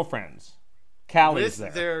the girlfriends. Callie's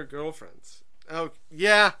With there. their girlfriends. Oh,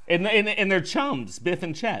 yeah. And their chums, Biff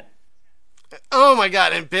and Chet. Oh, my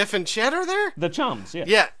God. And Biff and Chet are there? The chums,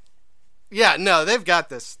 yeah. Yeah, no, they've got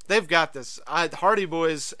this. Hardy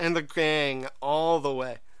Boys and the gang all the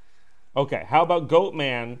way. Okay, how about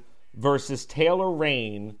Goatman versus Taylor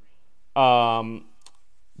Rain,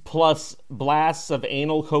 plus blasts of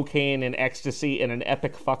anal cocaine and ecstasy in an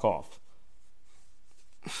epic fuck-off?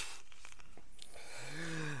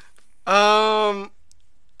 I'm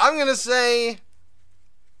gonna say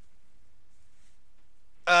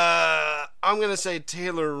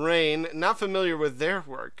Taylor Rain. Not familiar with their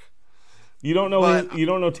work. You don't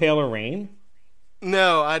know Taylor Rain?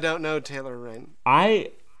 No, I don't know Taylor Rain. I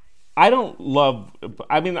don't love.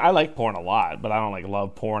 I mean, I like porn a lot, but I don't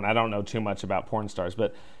love porn. I don't know too much about porn stars,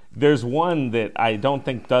 but there's one that I don't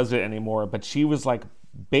think does it anymore. But she was like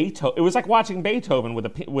Beethoven. It was like watching Beethoven with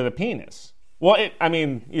a penis. Well,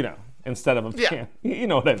 instead of a penis. You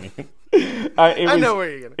know what I mean. I know where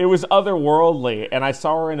you're going. It was otherworldly, and I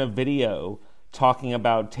saw her in a video talking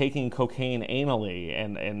about taking cocaine anally,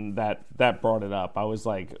 and that brought it up. I was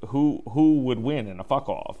like, who would win in a fuck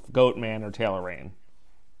off, Goatman or Taylor Rain?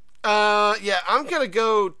 Yeah, I'm gonna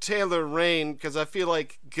go Taylor Rain because I feel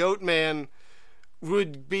like Goatman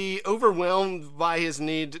would be overwhelmed by his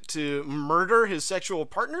need to murder his sexual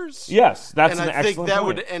partners. Yes, that's and an I think excellent that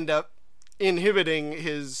point. would end up inhibiting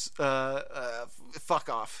his fuck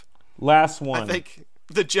off. Last one. I think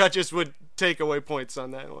the judges would take away points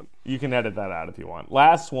on that one. You can edit that out if you want.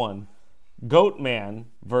 Last one. Goatman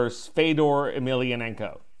versus Fedor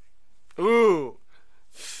Emelianenko. Ooh,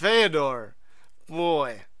 Fedor.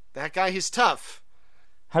 Boy, that guy, he's tough.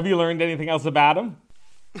 Have you learned anything else about him?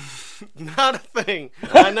 Not a thing.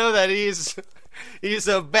 I know that he's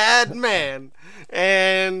a bad man,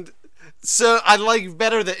 and so I like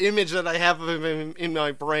better the image that I have of him in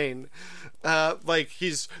my brain. Like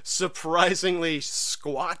he's surprisingly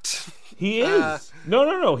squat. He is.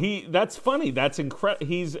 No. That's funny. That's incredible.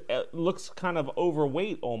 He's looks kind of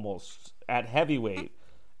overweight almost at heavyweight,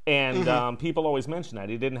 and people always mention that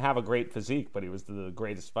he didn't have a great physique, but he was the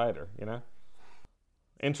greatest fighter.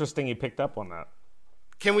 Interesting. He picked up on that.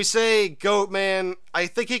 Can we say Goatman? I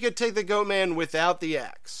think he could take the Goatman without the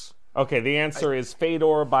axe. Okay, the answer is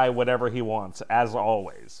Fedor by whatever he wants, as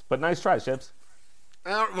always. But nice try, Chips.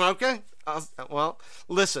 Okay. Well,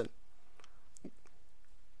 listen.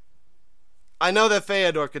 I know that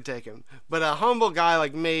Fedor could take him, but a humble guy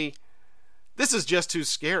like me, this is just too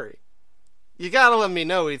scary. You gotta let me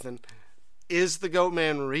know, Ethan. Is the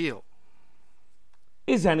Goatman real?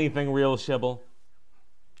 Is anything real, Shibble?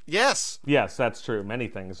 Yes. Yes, that's true. Many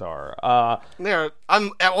things are.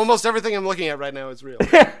 Almost everything I'm looking at right now is real.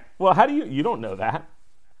 Well, how do you don't know that?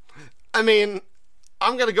 I mean,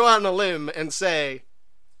 I'm gonna go out on a limb and say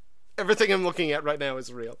everything I'm looking at right now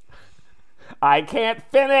is real. I can't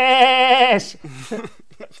finish!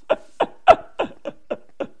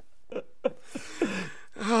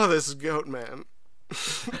 Oh, this Goatman.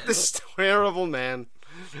 This terrible man.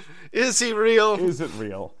 Is he real? Is it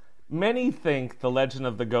real? Many think the legend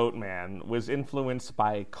of the Goatman was influenced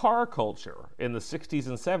by car culture in the 60s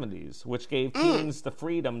and 70s, which gave teens the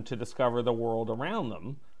freedom to discover the world around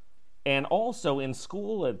them. And also in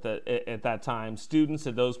school at that time, students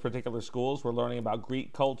at those particular schools were learning about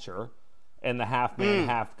Greek culture and the half-man,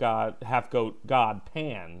 half-goat god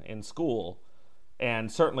Pan in school. And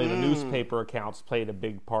certainly the newspaper accounts played a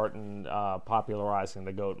big part in popularizing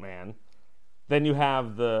the Goatman. Then you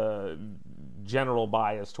have the general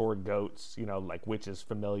bias toward goats, like witches,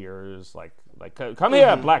 familiars, like come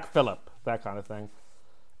here, Black Phillip, that kind of thing.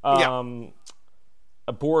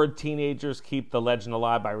 Bored teenagers keep the legend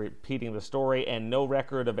alive by repeating the story, and no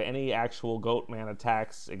record of any actual Goatman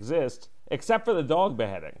attacks exist, except for the dog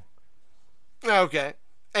beheading. Okay.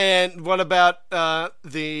 And what about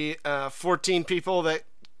the 14 people that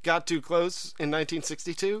got too close in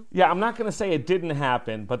 1962? Yeah, I'm not going to say it didn't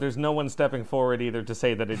happen, but there's no one stepping forward either to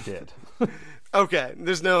say that it did. Okay,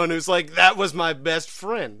 there's no one who's like, that was my best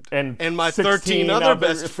friend. And my 13 other other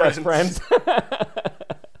best friends.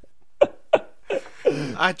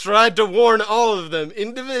 I tried to warn all of them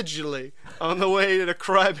individually on the way to the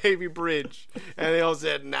Crybaby Bridge. And they all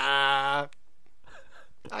said, nah,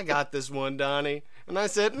 I got this one, Donnie. And I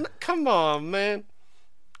said, come on, man.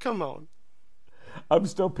 Come on. I'm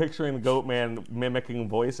still picturing the Goatman mimicking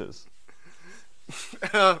voices.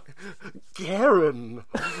 Karen,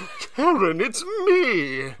 it's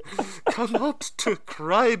me. Come out to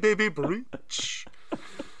Crybaby Bridge.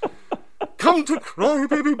 Come to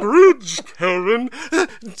Crybaby Bridge, Karen.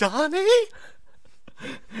 Donnie?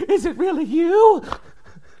 Is it really you?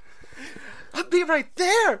 I'll be right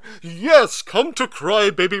there. Yes, come to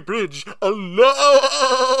Crybaby Bridge alone.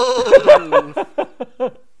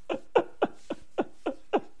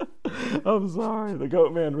 I'm sorry. The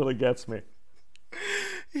Goatman really gets me.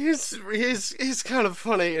 He's kind of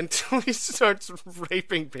funny until he starts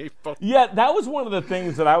raping people. Yeah, that was one of the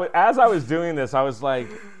things that as I was doing this, I was like,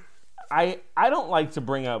 I don't like to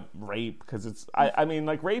bring up rape because it's I mean,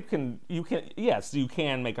 like, rape you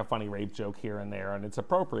can make a funny rape joke here and there, and it's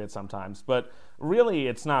appropriate sometimes, but really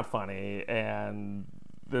it's not funny, and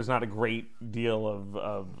there's not a great deal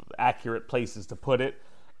of accurate places to put it,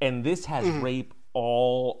 and this has rape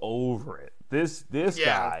all over it. This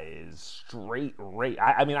guy is straight rape.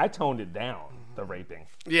 I mean, I toned it down, the raping.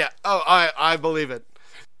 Yeah. Oh, I believe it.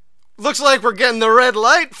 Looks like we're getting the red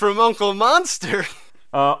light from Uncle Monster.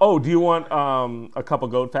 Do you want a couple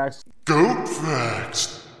goat facts? Goat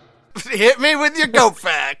facts. Hit me with your goat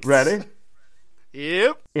facts. Ready?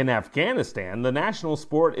 Yep. In Afghanistan, the national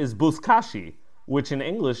sport is buzkashi, which in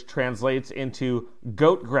English translates into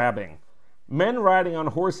goat grabbing. Men riding on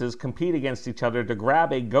horses compete against each other to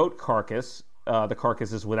grab a goat carcass, the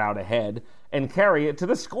carcass is without a head, and carry it to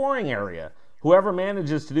the scoring area. Whoever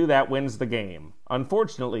manages to do that wins the game.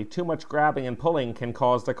 Unfortunately, too much grabbing and pulling can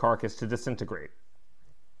cause the carcass to disintegrate.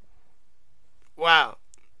 Wow.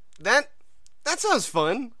 That sounds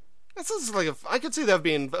fun. That sounds like I could see that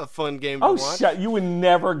being a fun game to watch. Oh, you would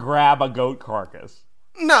never grab a goat carcass.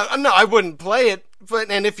 No, I wouldn't play it,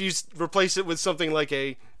 and if you replace it with something like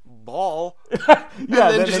a ball.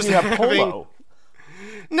 Yeah, then you have polo.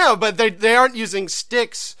 No, but they aren't using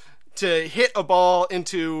sticks to hit a ball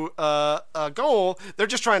into a goal. They're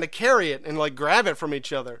just trying to carry it and like grab it from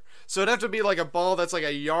each other. So it'd have to be like a ball that's like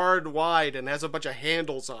a yard wide and has a bunch of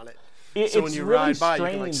handles on it. So when you really ride by, you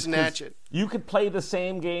strange, can like snatch it. You could play the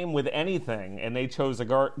same game with anything, and they chose a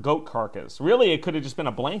goat carcass. Really, it could have just been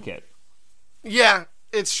a blanket. Yeah,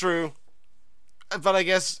 it's true. But I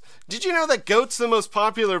guess, did you know that goat's the most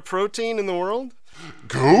popular protein in the world?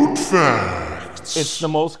 Goat facts. It's the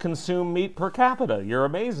most consumed meat per capita. You're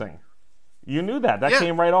amazing. You knew that. That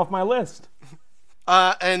came right off my list.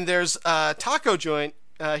 And there's a taco joint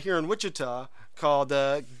here in Wichita called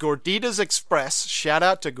Gorditas Express. Shout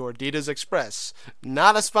out to Gorditas Express.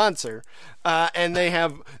 Not a sponsor. And they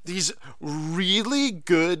have these really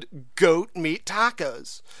good goat meat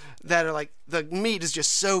tacos that are like, the meat is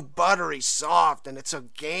just so buttery soft and it's so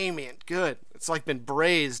gamey and good. It's like been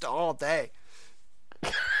braised all day.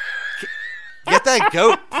 Get that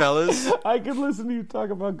goat, fellas. I could listen to you talk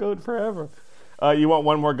about goat forever. You want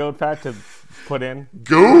one more goat fact to put in?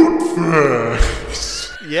 Goat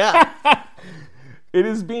facts. Yeah. It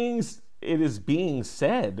is being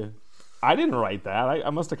said. I didn't write that. I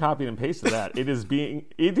must have copied and pasted that. It is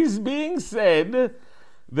being said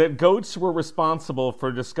that goats were responsible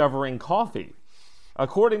for discovering coffee.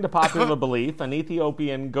 According to popular belief, an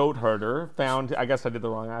Ethiopian goat herder found. I guess I did the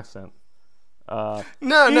wrong accent. No,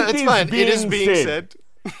 it's fine. It is being said.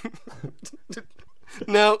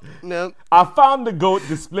 No. I found the goat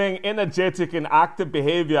displaying energetic and active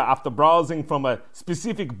behavior after browsing from a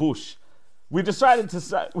specific bush. We decided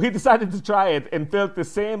to try it and felt the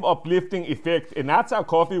same uplifting effect, and that's how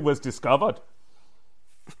coffee was discovered.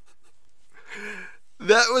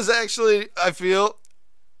 That was actually, I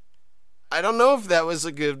don't know if that was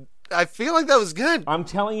I feel like that was good. I'm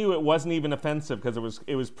telling you, it wasn't even offensive because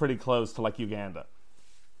it was pretty close to like Uganda.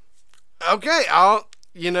 Okay,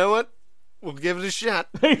 you know what? We'll give it a shot.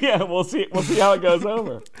 Yeah, we'll see how it goes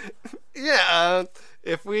over. Yeah,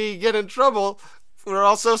 if we get in trouble, we're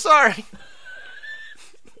all so sorry.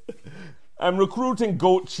 I'm recruiting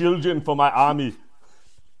goat children for my army.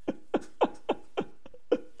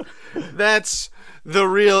 That's the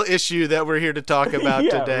real issue that we're here to talk about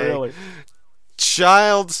today. Really.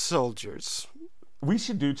 Child soldiers. We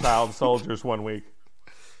should do child soldiers one week.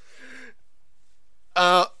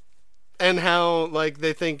 And how, like,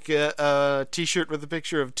 they think a T-shirt with a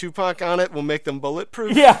picture of Tupac on it will make them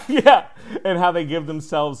bulletproof. Yeah. And how they give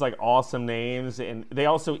themselves, like, awesome names. And they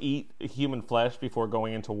also eat human flesh before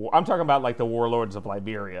going into war. I'm talking about, like, the warlords of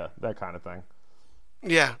Liberia, that kind of thing.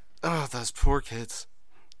 Yeah. Oh, those poor kids.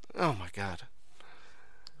 Oh, my God.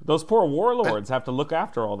 Those poor warlords have to look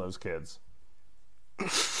after all those kids.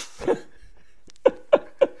 It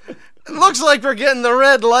looks like we're getting the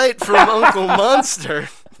red light from Uncle Monster.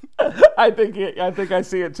 I think I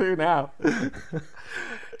see it too now.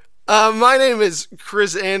 My name is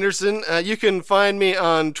Chris Anderson. You can find me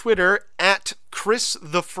on Twitter at Chris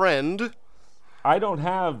the Friend. I don't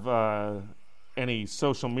have any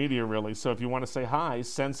social media really, so if you want to say hi,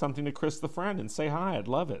 send something to Chris the Friend and say hi. I'd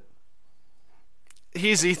love it.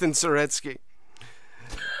 He's Ethan Soretsky.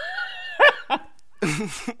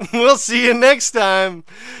 We'll see you next time.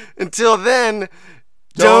 Until then,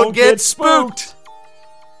 don't get spooked.